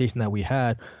conversation that we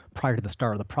had prior to the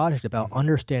start of the project about Mhm.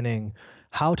 understanding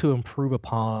how to improve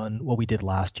upon what we did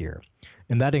last year.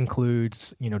 And that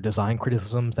includes, design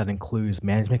criticisms, that includes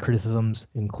management criticisms,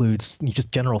 includes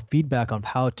just general feedback on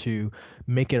how to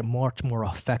make it a much more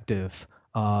effective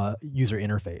user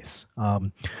interface.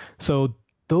 So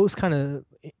those kind of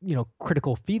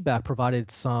critical feedback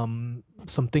provided some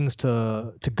things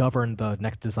to govern the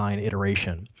next design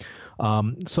iteration.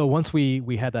 So once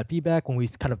we had that feedback, when we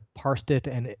kind of parsed it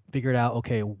and figured out,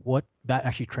 okay, what that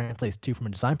actually translates to from a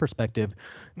design perspective,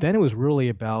 then it was really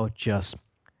about just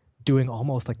doing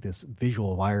almost like this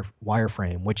visual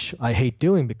wireframe, which I hate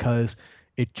doing because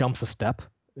it jumps a step.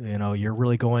 You're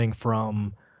really going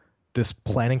from this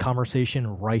planning conversation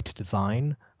right to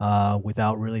design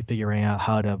without really figuring out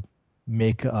how to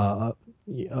make a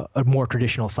more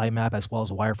traditional sitemap as well as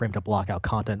a wireframe to block out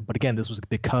content. But again, this was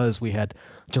because we had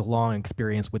such a long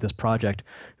experience with this project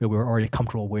that we were already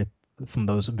comfortable with some of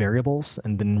those variables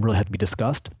and didn't really have to be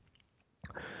discussed.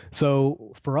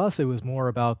 So for us, it was more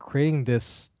about creating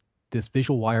this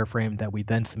visual wireframe that we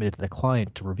then submitted to the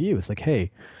client to review. It's like,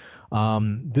 hey,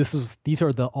 these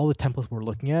are the all the templates we're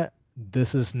looking at.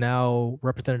 This is now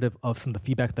representative of some of the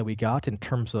feedback that we got in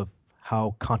terms of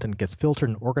how content gets filtered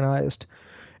and organized,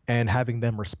 and having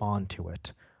them respond to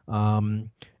it. And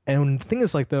the thing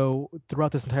is, like, though,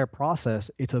 throughout this entire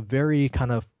process, it's a very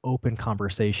kind of open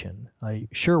conversation.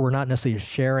 Sure, we're not necessarily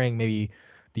sharing maybe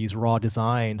these raw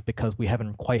designs because we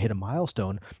haven't quite hit a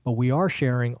milestone, but we are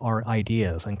sharing our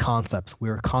ideas and concepts.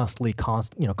 We're constantly,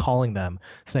 calling them,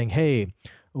 saying, "Hey,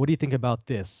 what do you think about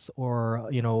this?" Or,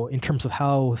 in terms of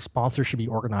how sponsors should be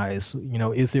organized,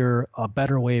 is there a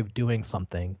better way of doing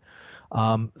something?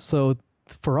 So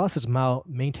for us, it's about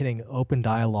maintaining open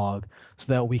dialogue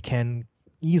so that we can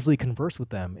easily converse with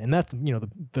them. And that's,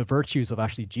 the virtues of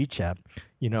actually GChat.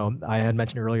 I had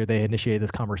mentioned earlier they initiated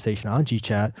this conversation on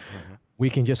GChat. Mhm. We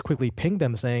can just quickly ping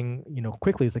them saying,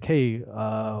 quickly, it's like, hey,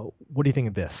 what do you think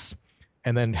of this?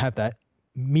 And then have that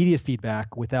immediate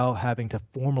feedback without having to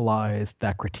formalize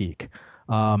that critique.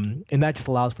 And that just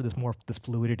allows for this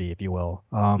fluidity, if you will,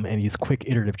 and these quick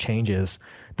iterative changes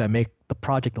that make the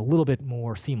project a little bit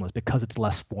more seamless because it's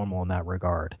less formal in that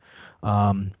regard.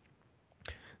 Um,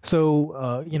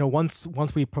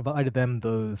 once we provided them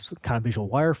those kind of visual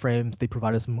wireframes, they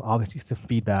provided some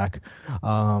feedback,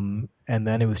 and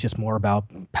then it was just more about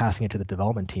passing it to the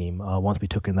development team once we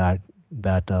took in that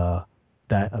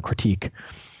critique.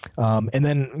 And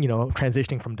then,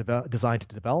 transitioning from design to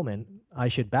development, I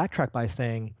should backtrack by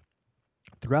saying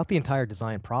throughout the entire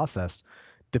design process,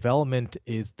 development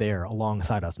is there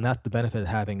alongside us. And that's the benefit of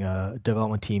having a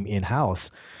development team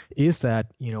in-house is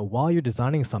that, while you're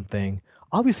designing something,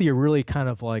 obviously you're really kind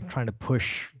of like trying to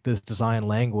push this design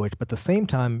language, but at the same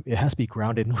time, it has to be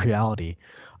grounded in reality.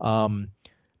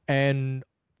 And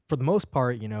for the most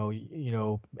part,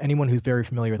 anyone who's very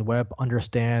familiar with the web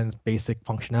understands basic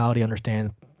functionality,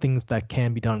 understands things that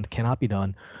can be done, that cannot be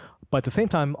done. But at the same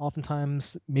time,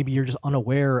 oftentimes maybe you're just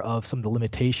unaware of some of the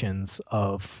limitations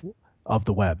of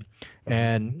the web, Mhm.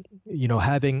 and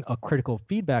having a critical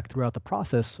feedback throughout the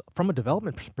process from a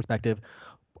development perspective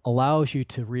allows you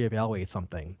to reevaluate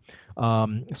something.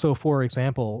 So, for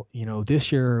example,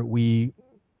 this year we,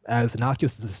 as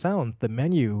innocuous as it sounds, the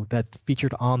menu that's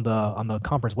featured on the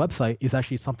conference website is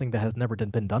actually something that has never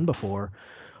been done before,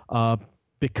 uh,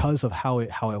 because of how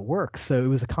it works. So it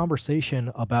was a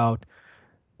conversation about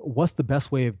what's the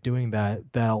best way of doing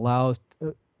that that allows,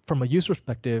 from a user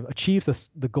perspective, achieves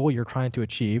the goal you're trying to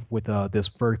achieve with this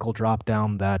vertical drop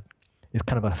down that is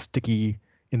kind of a sticky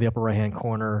in the upper right hand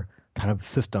corner kind of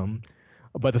system,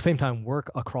 but at the same time work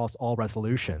across all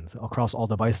resolutions, across all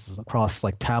devices, across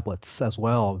like tablets as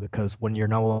well, because when you're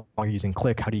no longer using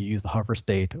click, how do you use the hover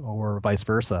state or vice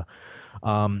versa?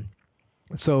 Um,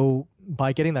 so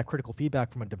by getting that critical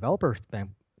feedback from a developer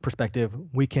perspective,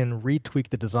 we can retweak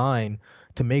the design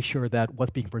to make sure that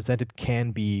what's being presented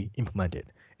can be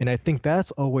implemented. And I think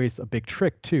that's always a big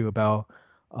trick too about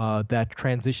that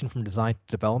transition from design to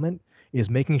development is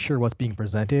making sure what's being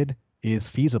presented is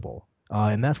feasible.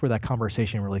 And that's where that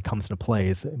conversation really comes into play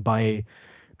is by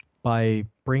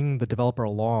bringing the developer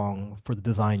along for the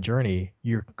design journey,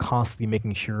 you're constantly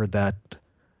making sure that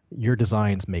your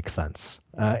designs make sense.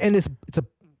 And it's a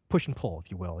push and pull,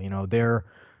 if you will. You know, they're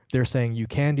saying you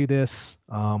can do this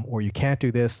or you can't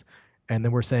do this, and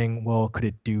then we're saying, well, could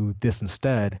it do this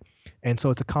instead? And so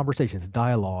it's a conversation, it's a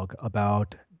dialogue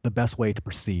about the best way to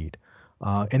proceed.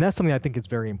 And that's something I think is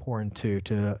very important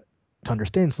to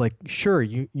understand. It's like, sure,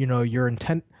 you know your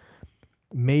intent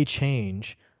may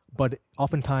change, but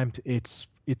oftentimes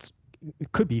it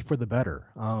could be for the better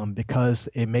because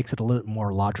it makes it a little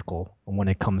more logical when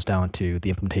it comes down to the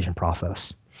implementation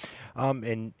process.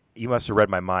 And you must have read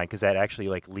my mind because that actually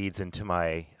like leads into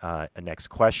my next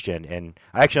question, and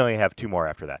I actually only have two more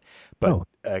after that, but Oh,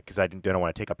 because I don't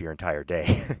want to take up your entire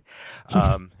day.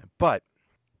 But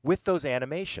with those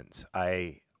animations,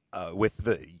 with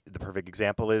the perfect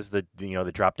example is the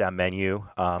drop down menu,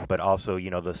 but also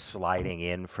the sliding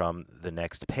in from the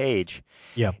next page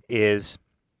yeah. is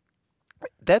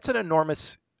that's an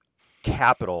enormous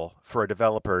capital for a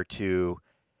developer to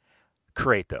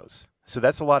create those. So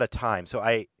that's a lot of time.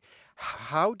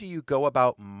 How do you go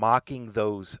about mocking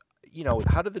those?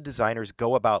 How do the designers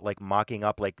go about like mocking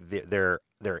up like their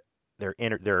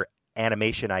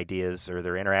animation ideas or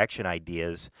their interaction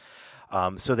ideas,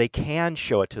 so they can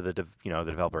show it to the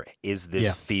developer? Is this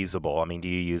Yeah. feasible? I mean, do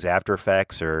you use After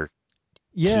Effects or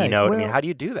Yeah. Keynote? I mean, Well, how do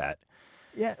you do that?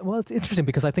 yeah. Well, it's interesting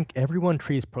because I think everyone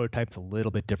treats prototypes a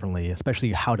little bit differently,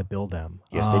 especially how to build them.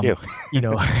 Yes, they do. You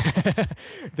know,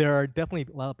 there are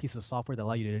definitely a lot of pieces of software that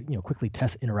allow you to, quickly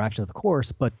test interactions, of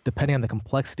course, but depending on the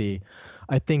complexity,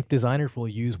 I think designers will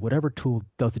use whatever tool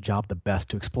does the job the best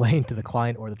to explain to the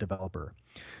client or the developer.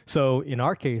 So in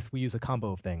our case, we use a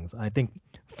combo of things. I think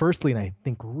firstly, and I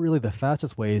think really the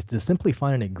fastest way is to simply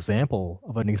find an example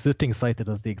of an existing site that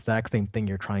does the exact same thing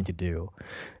you're trying to do.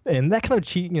 And that kind of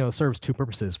cheat, serves two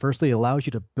purposes. Firstly, it allows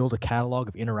you to build a catalog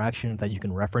of interactions that you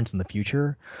can reference in the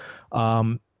future.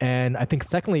 And I think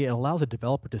secondly, it allows a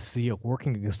developer to see a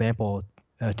working example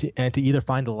and to either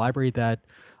find a library that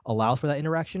allows for that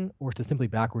interaction or to simply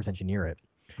backwards engineer it.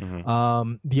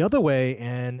 Hmm. The other way,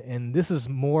 and this is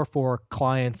more for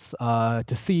clients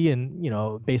to see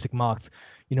in basic mocks,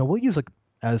 we'll use like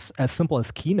as simple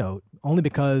as Keynote only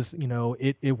because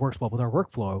it works well with our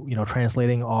workflow.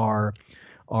 Translating our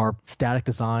static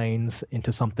designs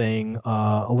into something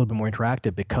a little bit more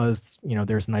interactive because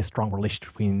there's a nice strong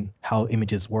relationship between how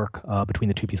images work between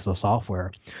the two pieces of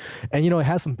software, and it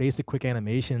has some basic quick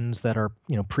animations that are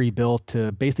pre-built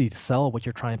to basically sell what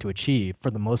you're trying to achieve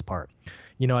for the most part.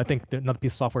 I think that another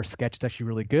piece of software, Sketch, is actually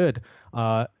really good,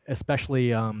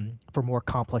 especially for more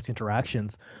complex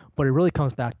interactions. But it really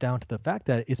comes back down to the fact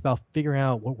that it's about figuring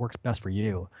out what works best for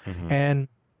you. Hmm. And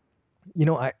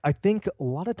I think a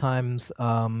lot of times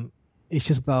it's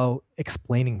just about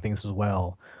explaining things as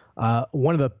well.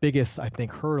 One of the biggest, I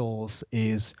think, hurdles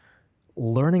is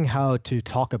learning how to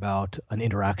talk about an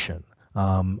interaction.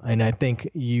 And I think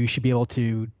you should be able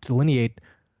to delineate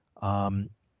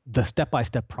um, the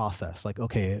step-by-step process. Like,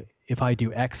 okay, if I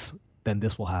do X, then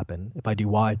this will happen. If I do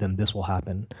Y, then this will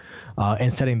happen,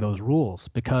 and setting those rules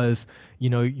because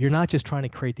you're not just trying to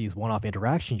create these one-off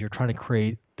interactions. You're trying to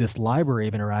create this library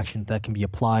of interactions that can be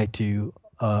applied to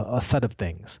a set of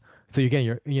things. So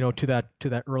again, you're to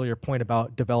that earlier point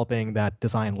about developing that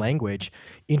design language.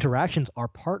 Interactions are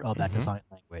part of that Hmm. design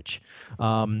language,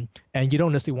 and you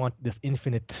don't necessarily want this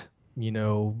infinite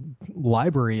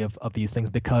library of these things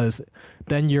because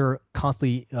then you're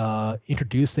constantly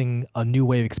introducing a new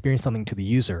way of experiencing something to the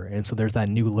user, and so there's that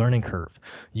new learning curve.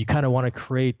 You kind of want to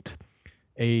create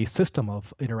a system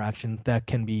of interactions that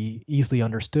can be easily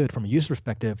understood from a user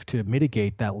perspective to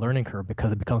mitigate that learning curve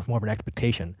because it becomes more of an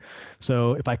expectation.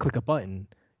 So if I click a button,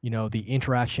 the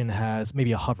interaction has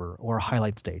maybe a hover or a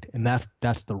highlight state, and that's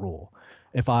the rule.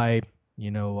 If I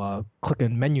click a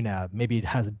menu nav, maybe it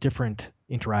has a different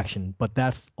interaction, but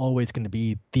that's always going to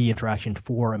be the interaction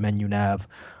for a menu nav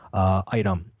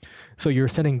item. So you're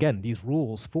setting again these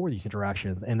rules for these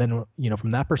interactions, and then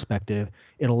from that perspective,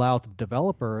 it allows the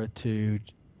developer to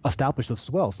establish this as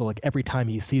well. So like every time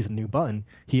he sees a new button,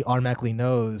 he automatically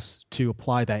knows to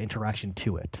apply that interaction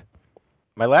to it.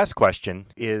 My last question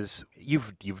is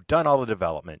you've done all the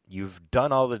development, you've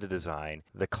done all the design,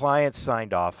 the client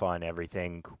signed off on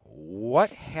everything. What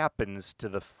happens to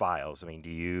the files? I mean, do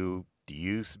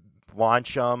you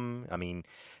launch them? I mean,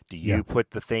 do Yeah. you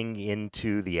put the thing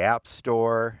into the app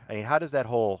store? I mean, how does that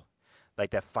whole like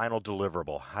that final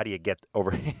deliverable? How do you get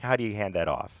over how do you hand that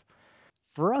off?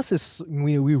 For us, it's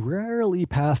we rarely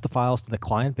pass the files to the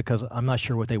client because I'm not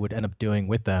sure what they would end up doing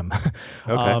with them.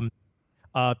 Okay. um,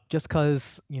 just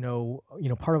because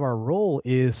part of our role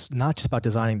is not just about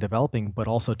designing, developing, but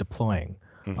also deploying.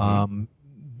 Mhm. Um,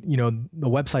 the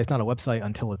website's not a website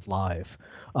until it's live.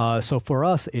 So for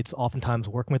us, it's oftentimes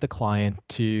working with the client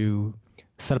to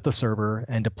set up the server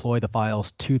and deploy the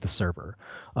files to the server.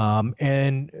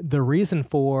 And the reason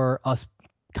for us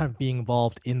kind of being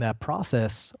involved in that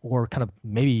process, or kind of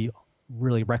maybe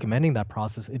really recommending that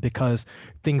process, is because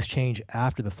things change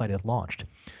after the site is launched.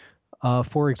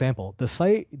 For example, the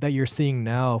site that you're seeing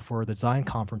now for the design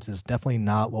conference is definitely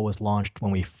not what was launched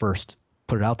when we first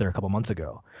put it out there a couple months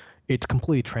ago. It's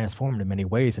completely transformed in many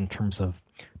ways in terms of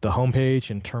the homepage,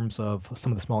 in terms of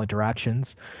some of the small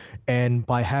interactions, and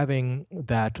by having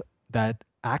that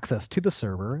access to the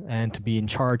server and to be in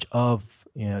charge of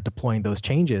deploying those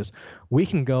changes, we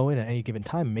can go in at any given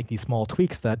time and make these small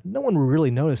tweaks that no one will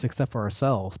really notice except for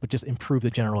ourselves, but just improve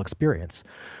the general experience.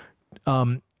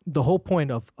 The whole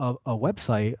point of a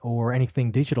website or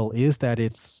anything digital is that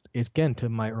again, to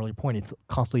my earlier point, it's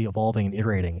constantly evolving and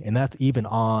iterating, and that's even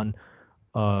on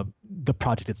the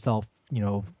project itself.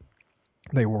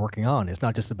 They were working on. It's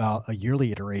not just about a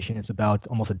yearly iteration; it's about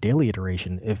almost a daily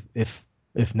iteration,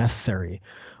 if necessary.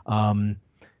 Um,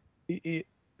 it,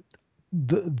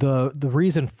 the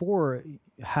reason for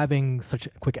having such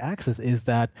quick access is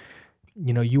that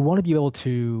you want to be able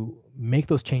to make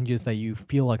those changes that you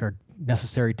feel like are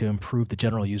necessary to improve the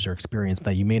general user experience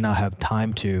that you may not have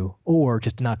time to, or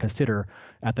just did not consider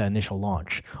at that initial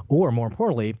launch. Or more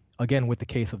importantly, again, with the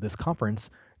case of this conference,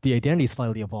 the identity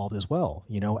slightly evolved as well.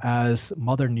 As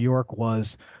Mother New York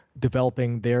was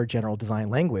developing their general design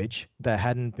language that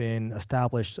hadn't been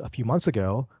established a few months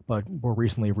ago, but were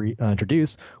recently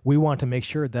introduced, we want to make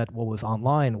sure that what was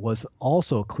online was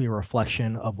also a clear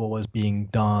reflection of what was being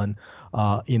done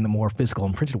in the more physical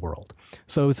and printed world.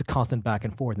 So it's a constant back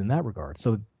and forth in that regard.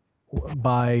 So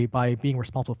by being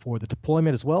responsible for the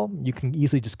deployment as well, you can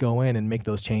easily just go in and make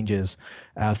those changes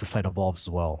as the site evolves as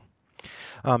well.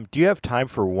 Do you have time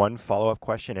for one follow-up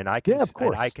question? And Yeah, of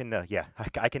and I course. can, yeah,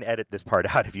 I can edit this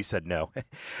part out if you said no.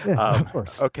 Yeah, um, of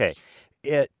course. okay.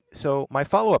 So my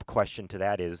follow-up question to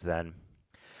that is then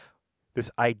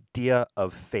this idea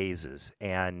of phases.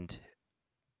 And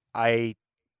I,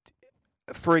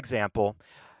 for example,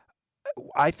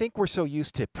 I think we're so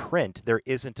used to print, there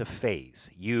isn't a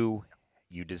phase. You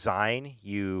design,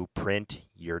 you print,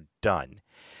 you're done.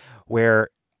 Where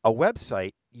a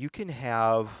website, you can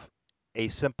have a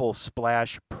simple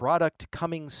splash product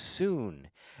coming soon,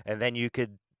 and then you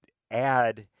could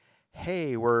add,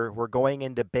 hey, we're going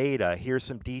into beta, here's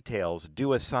some details,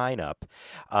 do a sign up.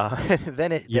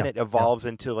 Then Yeah, it yeah. evolves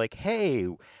into like, hey,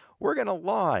 we're gonna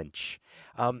launch.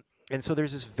 And so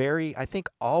there's this very, I think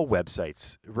all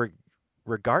websites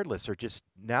regardless are just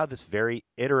now this very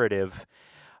iterative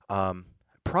um,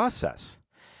 process.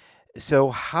 So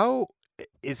how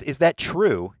is that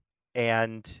true?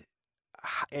 And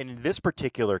in this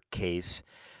particular case,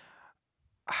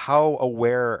 how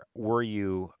aware were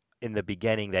you in the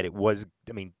beginning that it was?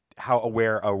 I mean, how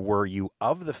aware were you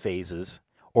of the phases,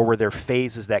 or were there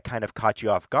phases that kind of caught you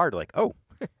off guard? Like, oh,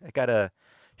 I gotta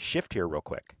shift here real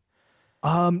quick.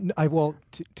 I well,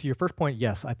 to your first point,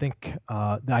 yes, I think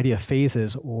the idea of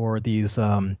phases or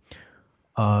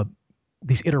uh,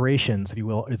 these iterations, if you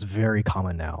will, is very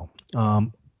common now.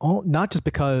 Not just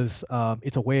because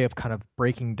it's a way of kind of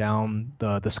breaking down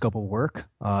the scope of work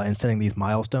and setting these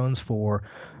milestones for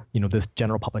this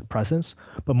general public presence,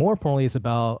 but more importantly, it's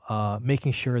about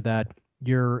making sure that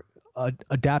you're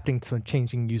adapting to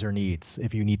changing user needs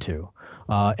if you need to,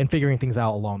 and figuring things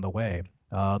out along the way.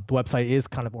 The website is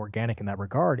kind of organic in that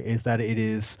regard, is that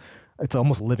it's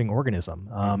almost a living organism.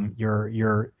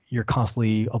 Mm-hmm. You're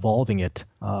constantly evolving it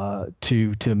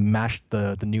to match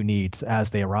the new needs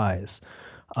as they arise.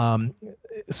 Um,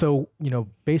 so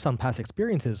based on past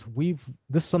experiences,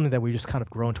 this is something that we just kind of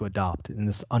grown to adopt and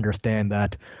this understand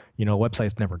that a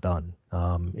website's never done.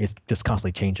 It's just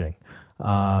constantly changing.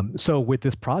 So with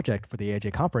this project for the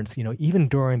AJ conference, even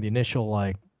during the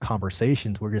initial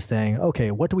conversations, we're just saying,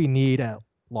 okay, what do we need at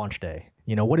launch day?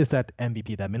 What is that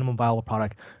MVP, that minimum viable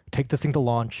product? Take this thing to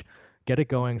launch, get it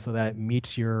going so that it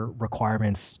meets your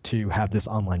requirements to have this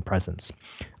online presence.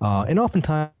 And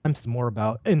oftentimes it's more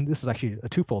about, and this is actually a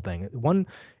twofold thing. One,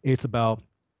 it's about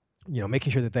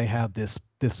making sure that they have this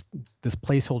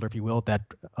placeholder, if you will, that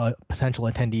potential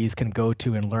attendees can go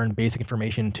to and learn basic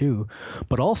information too.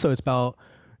 But also, it's about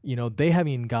they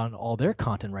haven't even gotten all their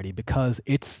content ready because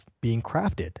it's being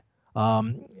crafted.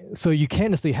 So you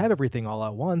can't necessarily have everything all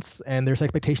at once, and there's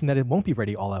expectation that it won't be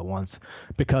ready all at once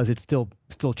because it's still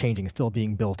changing, still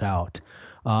being built out.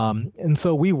 And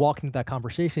so we walk into that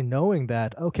conversation knowing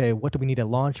that, okay, what do we need at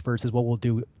launch versus what we'll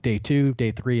do day 2,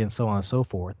 day 3, and so on and so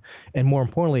forth. And more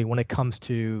importantly, when it comes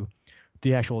to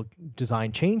the actual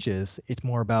design changes, it's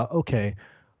more about, okay,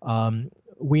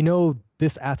 we know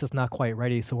this asset's not quite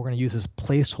ready, so we're going to use this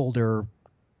placeholder,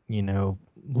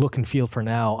 look and feel for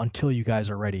now until you guys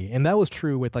are ready. And that was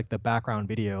true with like the background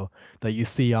video that you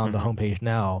see on the homepage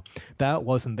now. That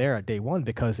wasn't there at day 1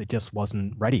 because it just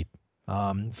wasn't ready.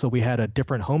 So we had a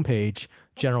different homepage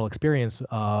general experience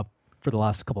for the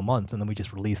last couple months, and then we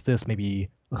just released this maybe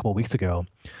a couple weeks ago.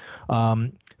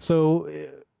 So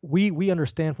we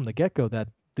understand from the get-go that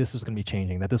this is going to be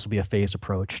changing, that this will be a phased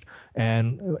approach,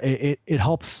 and it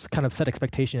helps kind of set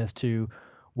expectation as to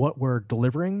what we're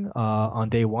delivering on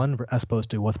day 1 as opposed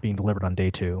to what's being delivered on day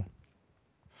 2.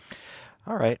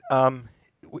 All right.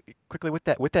 Quickly with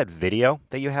that video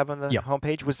that you have on the Yep.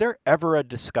 homepage, was there ever a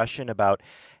discussion about,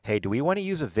 hey, do we want to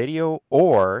use a video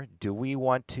or do we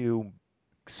want to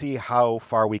see how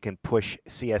far we can push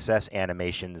CSS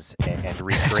animations and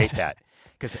recreate that?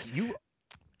 Because you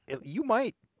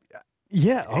might.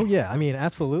 Yeah. Oh, yeah. I mean,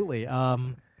 absolutely.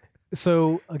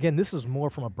 So again, this is more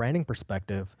from a branding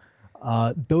perspective.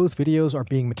 Those videos are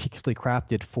being meticulously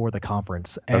crafted for the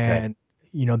conference, Okay. and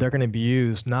they're going to be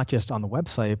used not just on the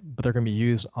website, but they're going to be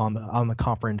used on the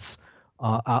conference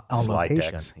on Slide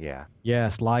location. decks, yeah. Yeah,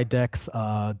 slide decks,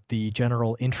 the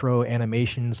general intro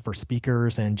animations for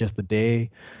speakers, and just the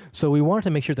day. So we wanted to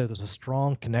make sure that there's a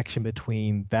strong connection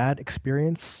between that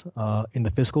experience in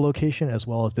the physical location as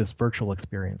well as this virtual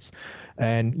experience,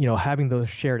 and having those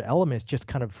shared elements just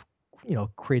kind of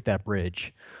create that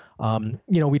bridge.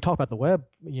 We talk about the web,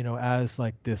 as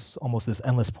like this almost this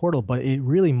endless portal, but it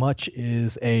really much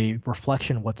is a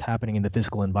reflection of what's happening in the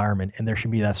physical environment, and there should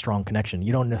be that strong connection.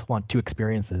 You don't just want two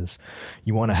experiences;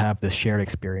 you want to have this shared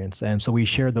experience, and so we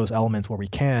share those elements where we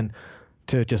can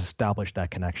to just establish that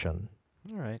connection.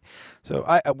 All right. So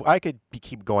I could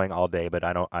keep going all day, but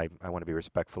I don't. I want to be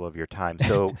respectful of your time.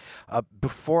 So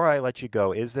before I let you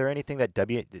go, is there anything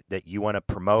that you want to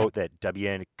promote that W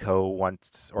and Co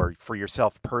wants, or for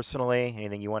yourself personally,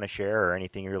 anything you want to share, or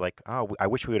anything you're like, oh, I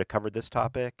wish we would have covered this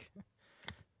topic?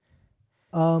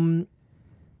 Um,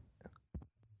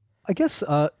 I guess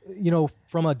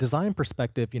from a design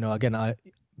perspective, again,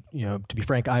 to be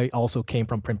frank, I also came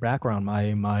from print background.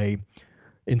 My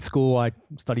in school, I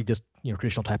studied just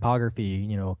traditional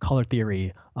typography, color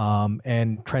theory,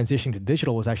 and transitioning to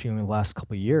digital was actually in the last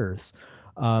couple of years.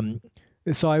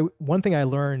 So one thing I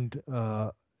learned,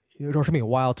 it took me a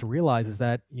while to realize, is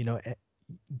that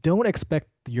don't expect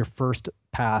your first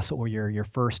pass or your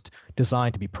first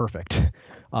design to be perfect,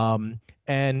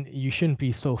 and you shouldn't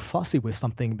be so fussy with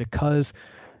something because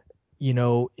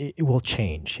it will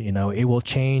change. It will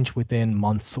change within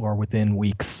months or within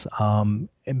weeks.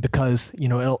 And because,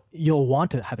 you'll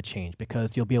want to have a change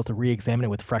because you'll be able to re-examine it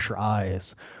with fresher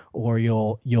eyes, or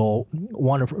you'll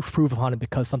want to improve upon it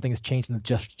because something has changed in the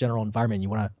just general environment. You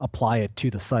want to apply it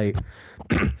to the site.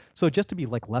 So just to be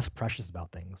like less precious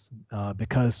about things,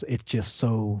 because it's just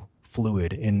so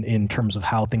fluid in terms of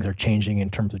how things are changing in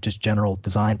terms of just general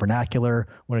design vernacular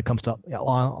when it comes to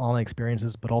online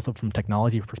experiences, but also from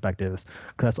technology perspectives,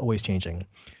 because that's always changing.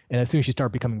 And as soon as you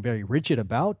start becoming very rigid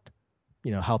about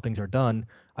how things are done,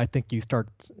 I think you start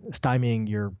stymieing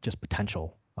your just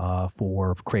potential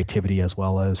for creativity as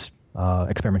well as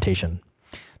experimentation.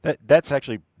 That's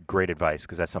actually great advice,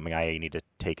 because that's something I need to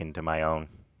take into my own.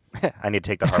 I need to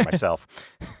take to heart myself.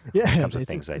 Yeah, when it comes to it's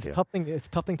things I it's do. tough thing. It's a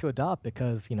tough thing to adopt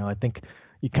because I think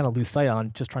you kind of lose sight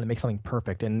on just trying to make something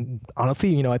perfect. And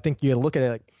honestly, I think you got to look at it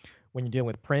like when you're dealing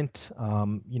with print.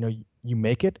 You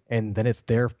make it and then it's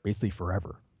there basically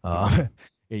forever.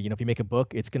 If you make a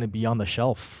book, it's going to be on the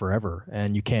shelf forever,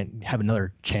 and you can't have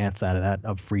another chance out of that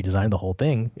of redesigning the whole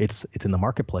thing. It's in the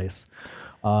marketplace.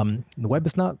 The web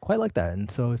is not quite like that,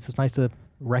 and so it's just nice to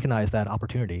recognize that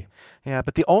opportunity. Yeah,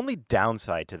 but the only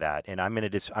downside to that, and I'm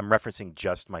referencing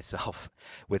just myself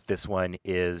with this one,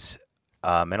 is,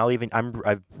 and I'm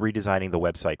redesigning the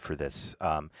website for this.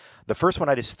 The first one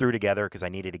I just threw together because I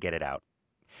needed to get it out,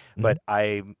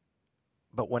 Mhm.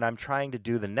 but when I'm trying to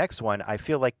do the next one, I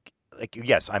feel like like,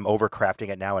 yes, I'm overcrafting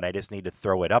it now and I just need to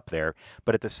throw it up there.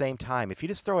 But at the same time, if you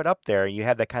just throw it up there and you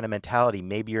have that kind of mentality,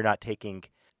 maybe you're not taking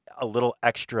a little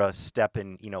extra step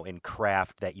in, in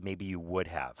craft that maybe you would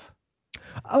have. You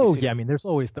Oh see? yeah, I mean, there's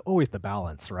always the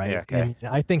balance, Yeah, right? okay. And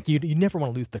I think you never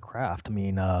want to lose the craft. I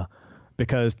mean,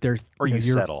 because there's Or you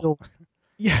you're settle. still.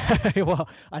 Yeah, well,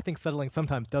 I think settling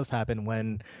sometimes does happen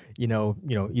when,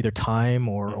 either time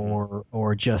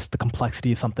or just the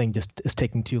complexity of something just is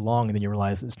taking too long, and then you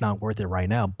realize it's not worth it right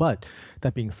now. But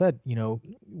that being said,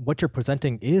 what you're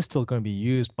presenting is still going to be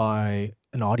used by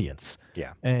an audience,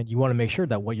 Yeah. and you want to make sure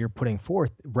that what you're putting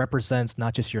forth represents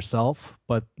not just yourself,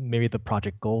 but maybe the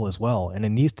project goal as well. And it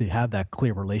needs to have that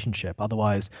clear relationship.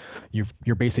 Otherwise,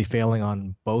 you're basically failing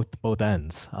on both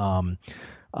ends.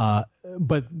 Uh,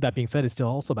 but that being said, it's still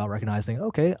also about recognizing,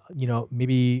 okay,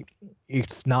 maybe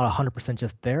it's not 100%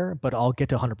 just there, but I'll get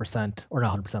to 100% or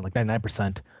not 100%, like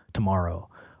 99% tomorrow.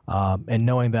 And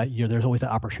knowing that there's always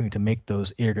that opportunity to make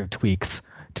those iterative tweaks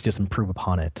to just improve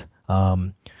upon it.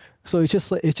 So it's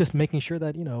just making sure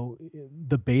that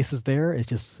the base is there. It's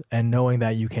just and knowing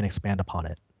that you can expand upon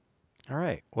it. All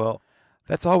right. Well,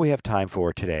 that's all we have time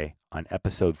for today on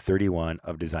episode 31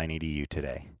 of Design EDU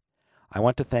Today. I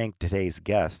want to thank today's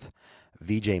guest,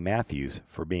 VJ Matthews,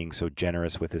 for being so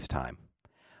generous with his time.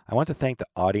 I want to thank the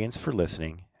audience for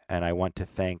listening, and I want to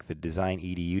thank the Design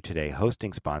EDU Today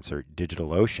hosting sponsor,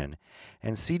 DigitalOcean,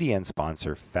 and CDN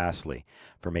sponsor, Fastly,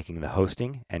 for making the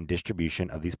hosting and distribution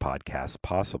of these podcasts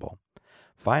possible.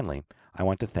 Finally, I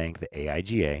want to thank the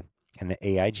AIGA and the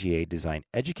AIGA Design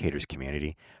Educators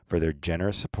community for their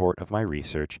generous support of my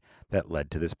research that led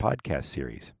to this podcast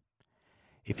series.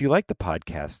 If you like the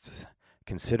podcasts,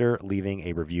 consider leaving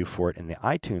a review for it in the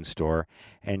iTunes store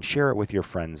and share it with your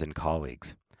friends and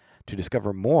colleagues. To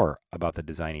discover more about the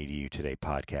Design EDU Today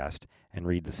podcast and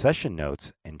read the session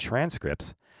notes and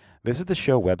transcripts, visit the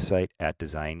show website at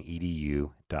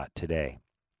designedu.today.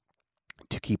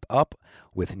 To keep up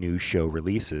with new show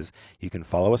releases, you can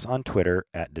follow us on Twitter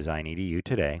at DesignEDU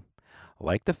Today,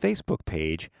 like the Facebook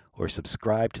page, or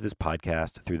subscribe to this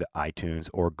podcast through the iTunes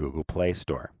or Google Play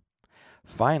Store.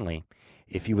 Finally,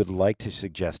 if you would like to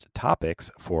suggest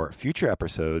topics for future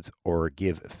episodes or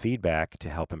give feedback to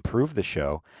help improve the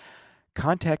show,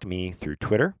 contact me through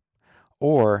Twitter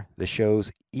or the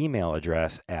show's email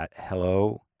address at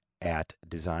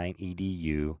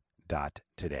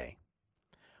hello@designedu.today.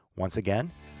 Once again,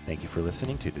 thank you for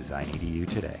listening to Design EDU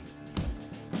Today.